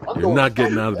Hedgehog. I'm You're not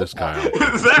getting out of this, Kyle.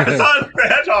 That's on the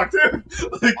Hedgehog too.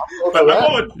 Like,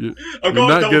 I'm going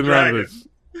with Double Dragon.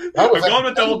 I'm going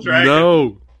with Double Dragon.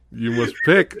 No, you must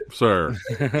pick, sir.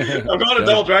 I'm going to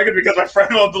Double Dragon because my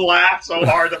friend loved to laugh so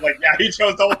hard that, like, yeah, he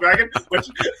chose Double Dragon. Which,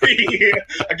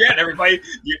 again, everybody,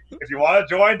 if you want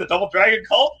to join the Double Dragon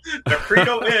cult, their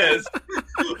credo is,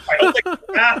 I don't take the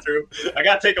bathroom. I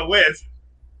got to take a whiz.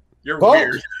 You're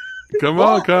weird. Come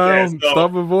on, Kyle. So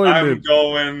stop avoiding I'm it. I'm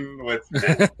going with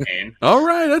Max Payne. All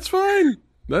right, that's fine.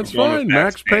 That's fine.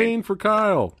 Max Payne for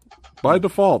Kyle. By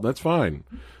default, that's fine.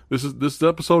 This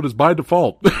episode is by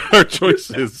default. Our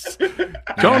choices.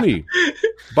 Tony,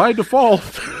 by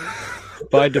default.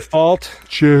 By default.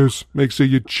 Choose. Make sure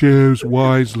you choose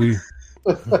wisely.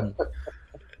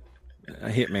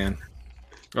 Hitman.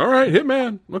 All right,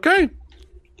 Hitman. Okay.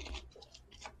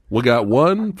 We got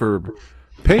one for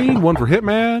Payne, one for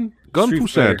Hitman. Gun for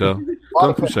Santa.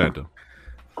 Gun for Santa.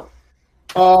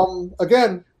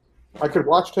 Again, I could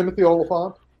watch Timothy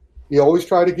Oliphant. He always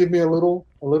tried to give me a little,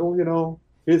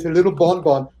 here's a little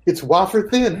bonbon. It's wafer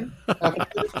thin.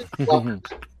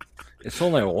 It's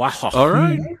only a waffle. All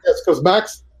right. Yes,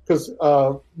 because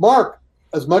Mark,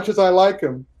 as much as I like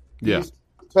him, he's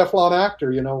a Teflon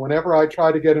actor. Whenever I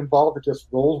try to get involved, it just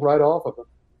rolls right off of him.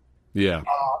 Yeah.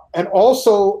 And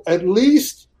also, at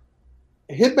least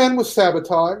Hitman was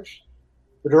sabotaged.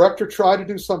 The director tried to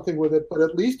do something with it, but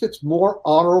at least it's more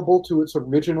honorable to its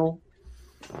original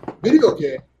video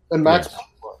game than Max Payne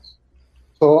was.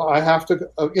 So I have to,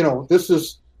 this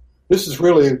is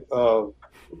really,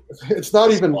 it's not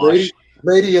even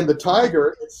Lady and the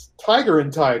Tiger. It's Tiger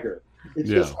and Tiger. It's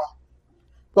just,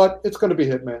 but it's going to be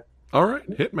Hitman. All right,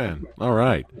 Hitman. All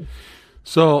right.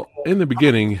 So in the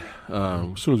beginning,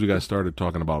 as soon as we got started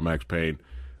talking about Max Payne,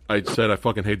 I said I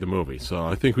fucking hate the movie. So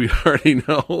I think we already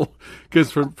know.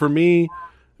 Because for me,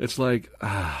 it's like,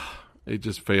 it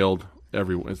just failed.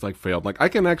 It's like failed. Like I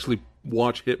can actually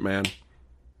watch Hitman,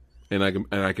 and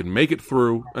I can make it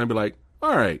through, and be like,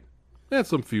 all right, that's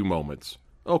some few moments.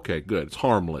 Okay, good. It's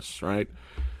harmless, right?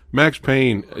 Max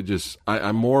Payne,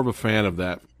 I'm more of a fan of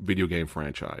that video game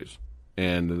franchise.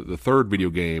 And the third video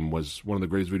game was one of the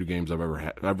greatest video games I've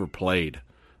ever played.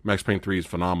 Max Payne 3 is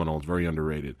phenomenal. It's very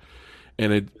underrated.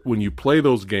 And when you play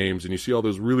those games and you see all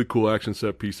those really cool action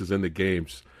set pieces in the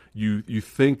games, you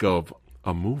think of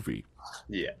a movie.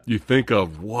 Yeah. You think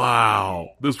of,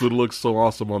 wow, this would look so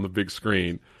awesome on the big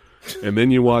screen. And then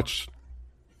you watch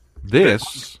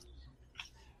this,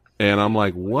 and I'm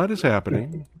like, what is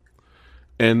happening?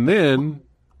 And then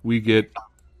we get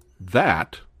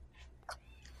that,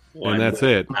 and that's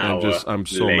it. I'm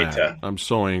so mad. I'm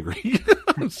so angry.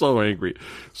 I'm so angry.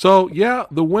 So, yeah,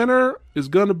 the winner is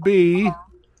going to be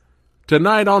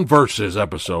tonight on Versus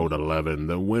episode 11.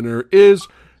 The winner is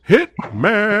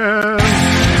Hitman.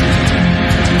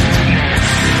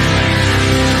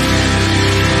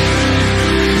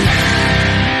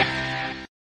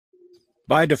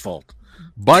 By default.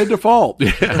 By default,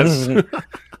 yes.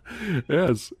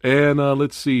 Yes. And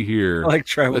let's see here. I like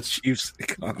Tribal Chief's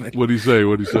comment. What do you say?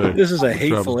 This is a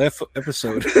hateful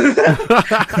episode. We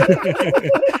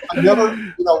got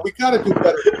to do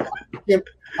better.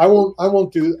 I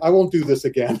won't do this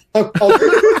again.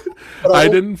 I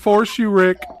didn't force you,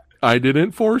 Rick. I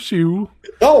didn't force you.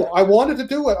 No, I wanted to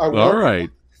do it. All right.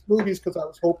 Movies because I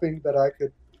was hoping that I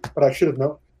could, but I should have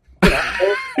known.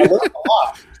 I learned a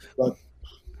lot, but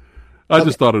I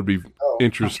just thought it'd be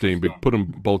interesting, but put them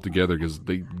both together because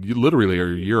you literally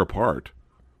are a year apart.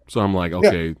 So I'm like,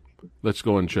 okay, let's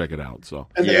go and check it out. So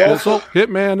so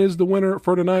Hitman is the winner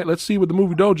for tonight. Let's see what the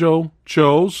Movie Dojo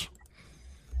chose.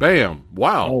 Bam!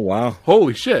 Wow! Oh wow!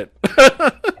 Holy shit!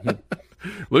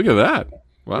 Look at that!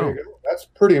 Wow, that's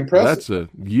pretty impressive.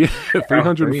 That's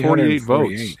 348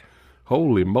 votes.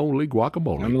 Holy moly,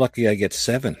 guacamole! I'm lucky I get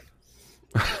 7.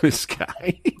 This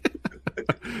guy.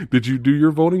 Did you do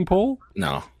your voting poll?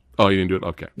 No. Oh, you didn't do it?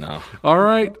 Okay. No. All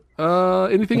right.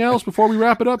 Anything else before we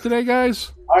wrap it up today,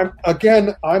 guys?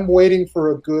 I'm waiting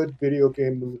for a good video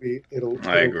game movie.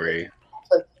 I agree.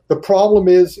 The problem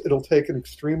is it'll take an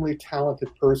extremely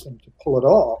talented person to pull it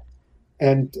off,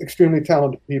 and extremely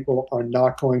talented people are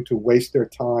not going to waste their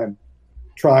time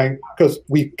trying because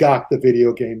we've got the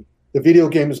video game. The video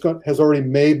game has already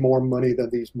made more money than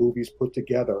these movies put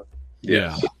together.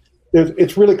 Yeah.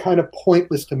 It's really kind of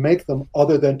pointless to make them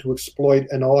other than to exploit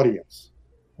an audience.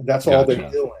 And that's all they're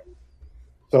doing.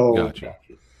 So, gotcha.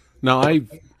 Now, I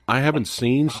haven't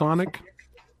seen Sonic.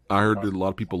 I heard that a lot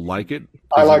of people like it.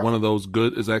 Is it one of those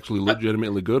good? Is it actually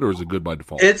legitimately good, or is it good by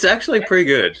default? It's actually pretty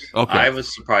good. Okay. I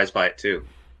was surprised by it too.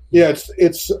 Yeah,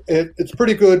 it's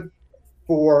pretty good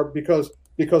because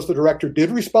because the director did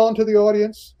respond to the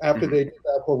audience after they did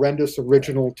that horrendous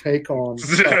original take on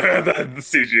the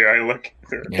CGI look.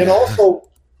 And also,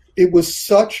 it was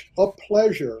such a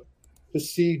pleasure to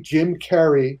see Jim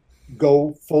Carrey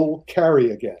go full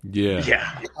Carrey again.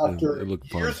 Yeah. After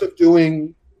years of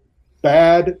doing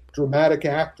bad dramatic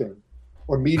acting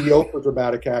or mediocre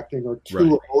dramatic acting or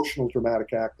too emotional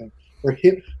dramatic acting,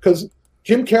 because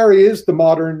Jim Carrey is the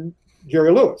modern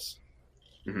Jerry Lewis.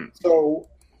 So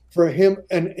for him,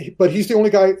 but he's the only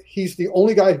guy. He's the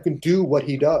only guy who can do what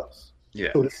he does.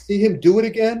 Yeah. So to see him do it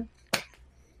again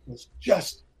was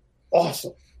just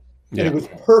awesome. And it was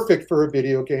perfect for a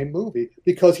video game movie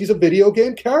because he's a video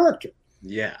game character.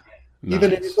 Yeah.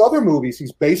 Even in his other movies,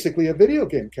 he's basically a video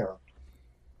game character.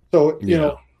 So, you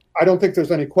know, I don't think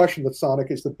there's any question that Sonic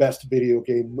is the best video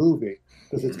game movie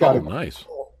because it's got nice.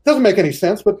 Doesn't make any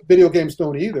sense, but video games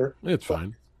don't either. It's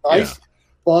fine. Nice,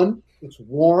 fun, it's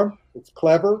warm, it's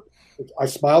clever. I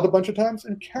smiled a bunch of times,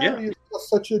 and Carrie is just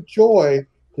such a joy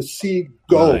to see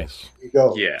go. Nice.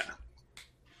 Go. Yeah.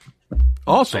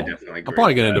 Awesome. I definitely agree I'm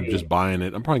probably going to with end up just buying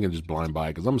it. I'm probably going to just blind buy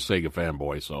it because I'm a Sega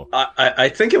fanboy. So I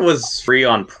think it was free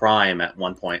on Prime at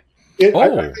one point. I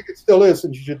think it still is,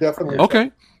 and you should definitely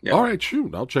check. All right,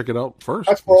 shoot. I'll check it out first.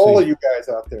 That's for all of you guys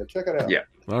out there. Check it out. Yeah.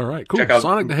 All right, cool.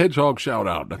 Sonic the Hedgehog shout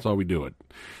out. That's how we do it.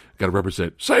 Got to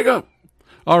represent Sega.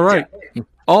 All right. Yeah.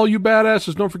 All you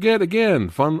badasses, don't forget, again,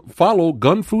 follow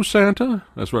Gun Fu Santa.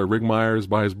 That's right. Rick Myers,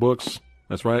 buy his books.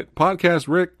 That's right. Podcast,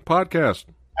 Rick. Podcast.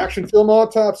 Action Film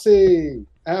Autopsy.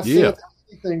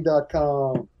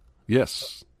 AskAnything.com.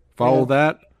 Yes. Follow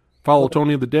that. Follow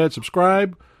Tony of the Dead.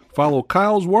 Subscribe. Follow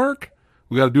Kyle's work.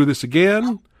 We got to do this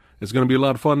again. It's going to be a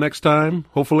lot of fun next time,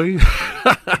 hopefully.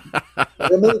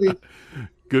 Good movie.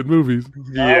 Good movies.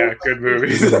 Yeah, good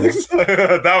movies.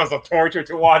 That was a torture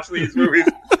to watch these movies.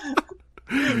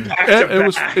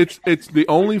 It's the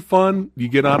only fun you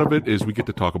get out of it is we get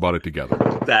to talk about it together.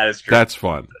 That is true. That's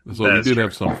fun. So we did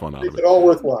have some fun out of it. It's all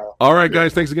worthwhile. All right,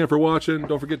 guys. Thanks again for watching.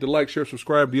 Don't forget to like, share,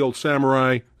 subscribe to The Old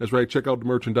Samurai. That's right. Check out the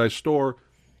merchandise store.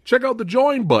 Check out the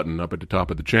join button up at the top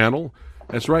of the channel.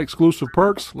 That's right. Exclusive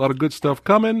perks. A lot of good stuff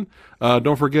coming.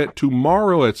 Don't forget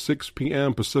tomorrow at 6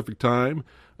 p.m. Pacific time.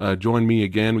 Join me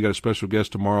again. We got a special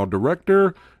guest tomorrow.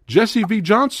 Director Jesse V.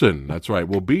 Johnson. That's right.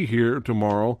 We'll be here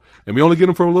tomorrow. And we only get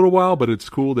him for a little while, but it's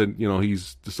cool that, you know,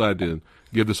 he's decided to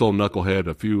give this old knucklehead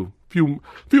a few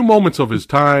moments of his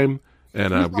time.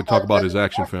 And we can talk about his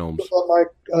action films. On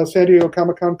my San Diego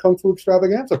Comic-Con Kung Fu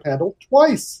Extravaganza panel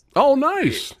twice. Oh,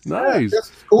 nice. Nice.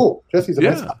 Jesse's cool. Jesse's a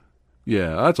nice guy.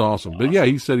 Yeah, that's awesome. But yeah,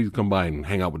 he said he'd come by and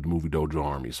hang out with the Movie Dojo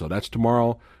Army. So that's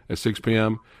tomorrow at 6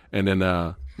 p.m. And then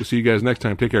we'll see you guys next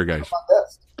time. Take care, guys.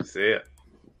 See ya.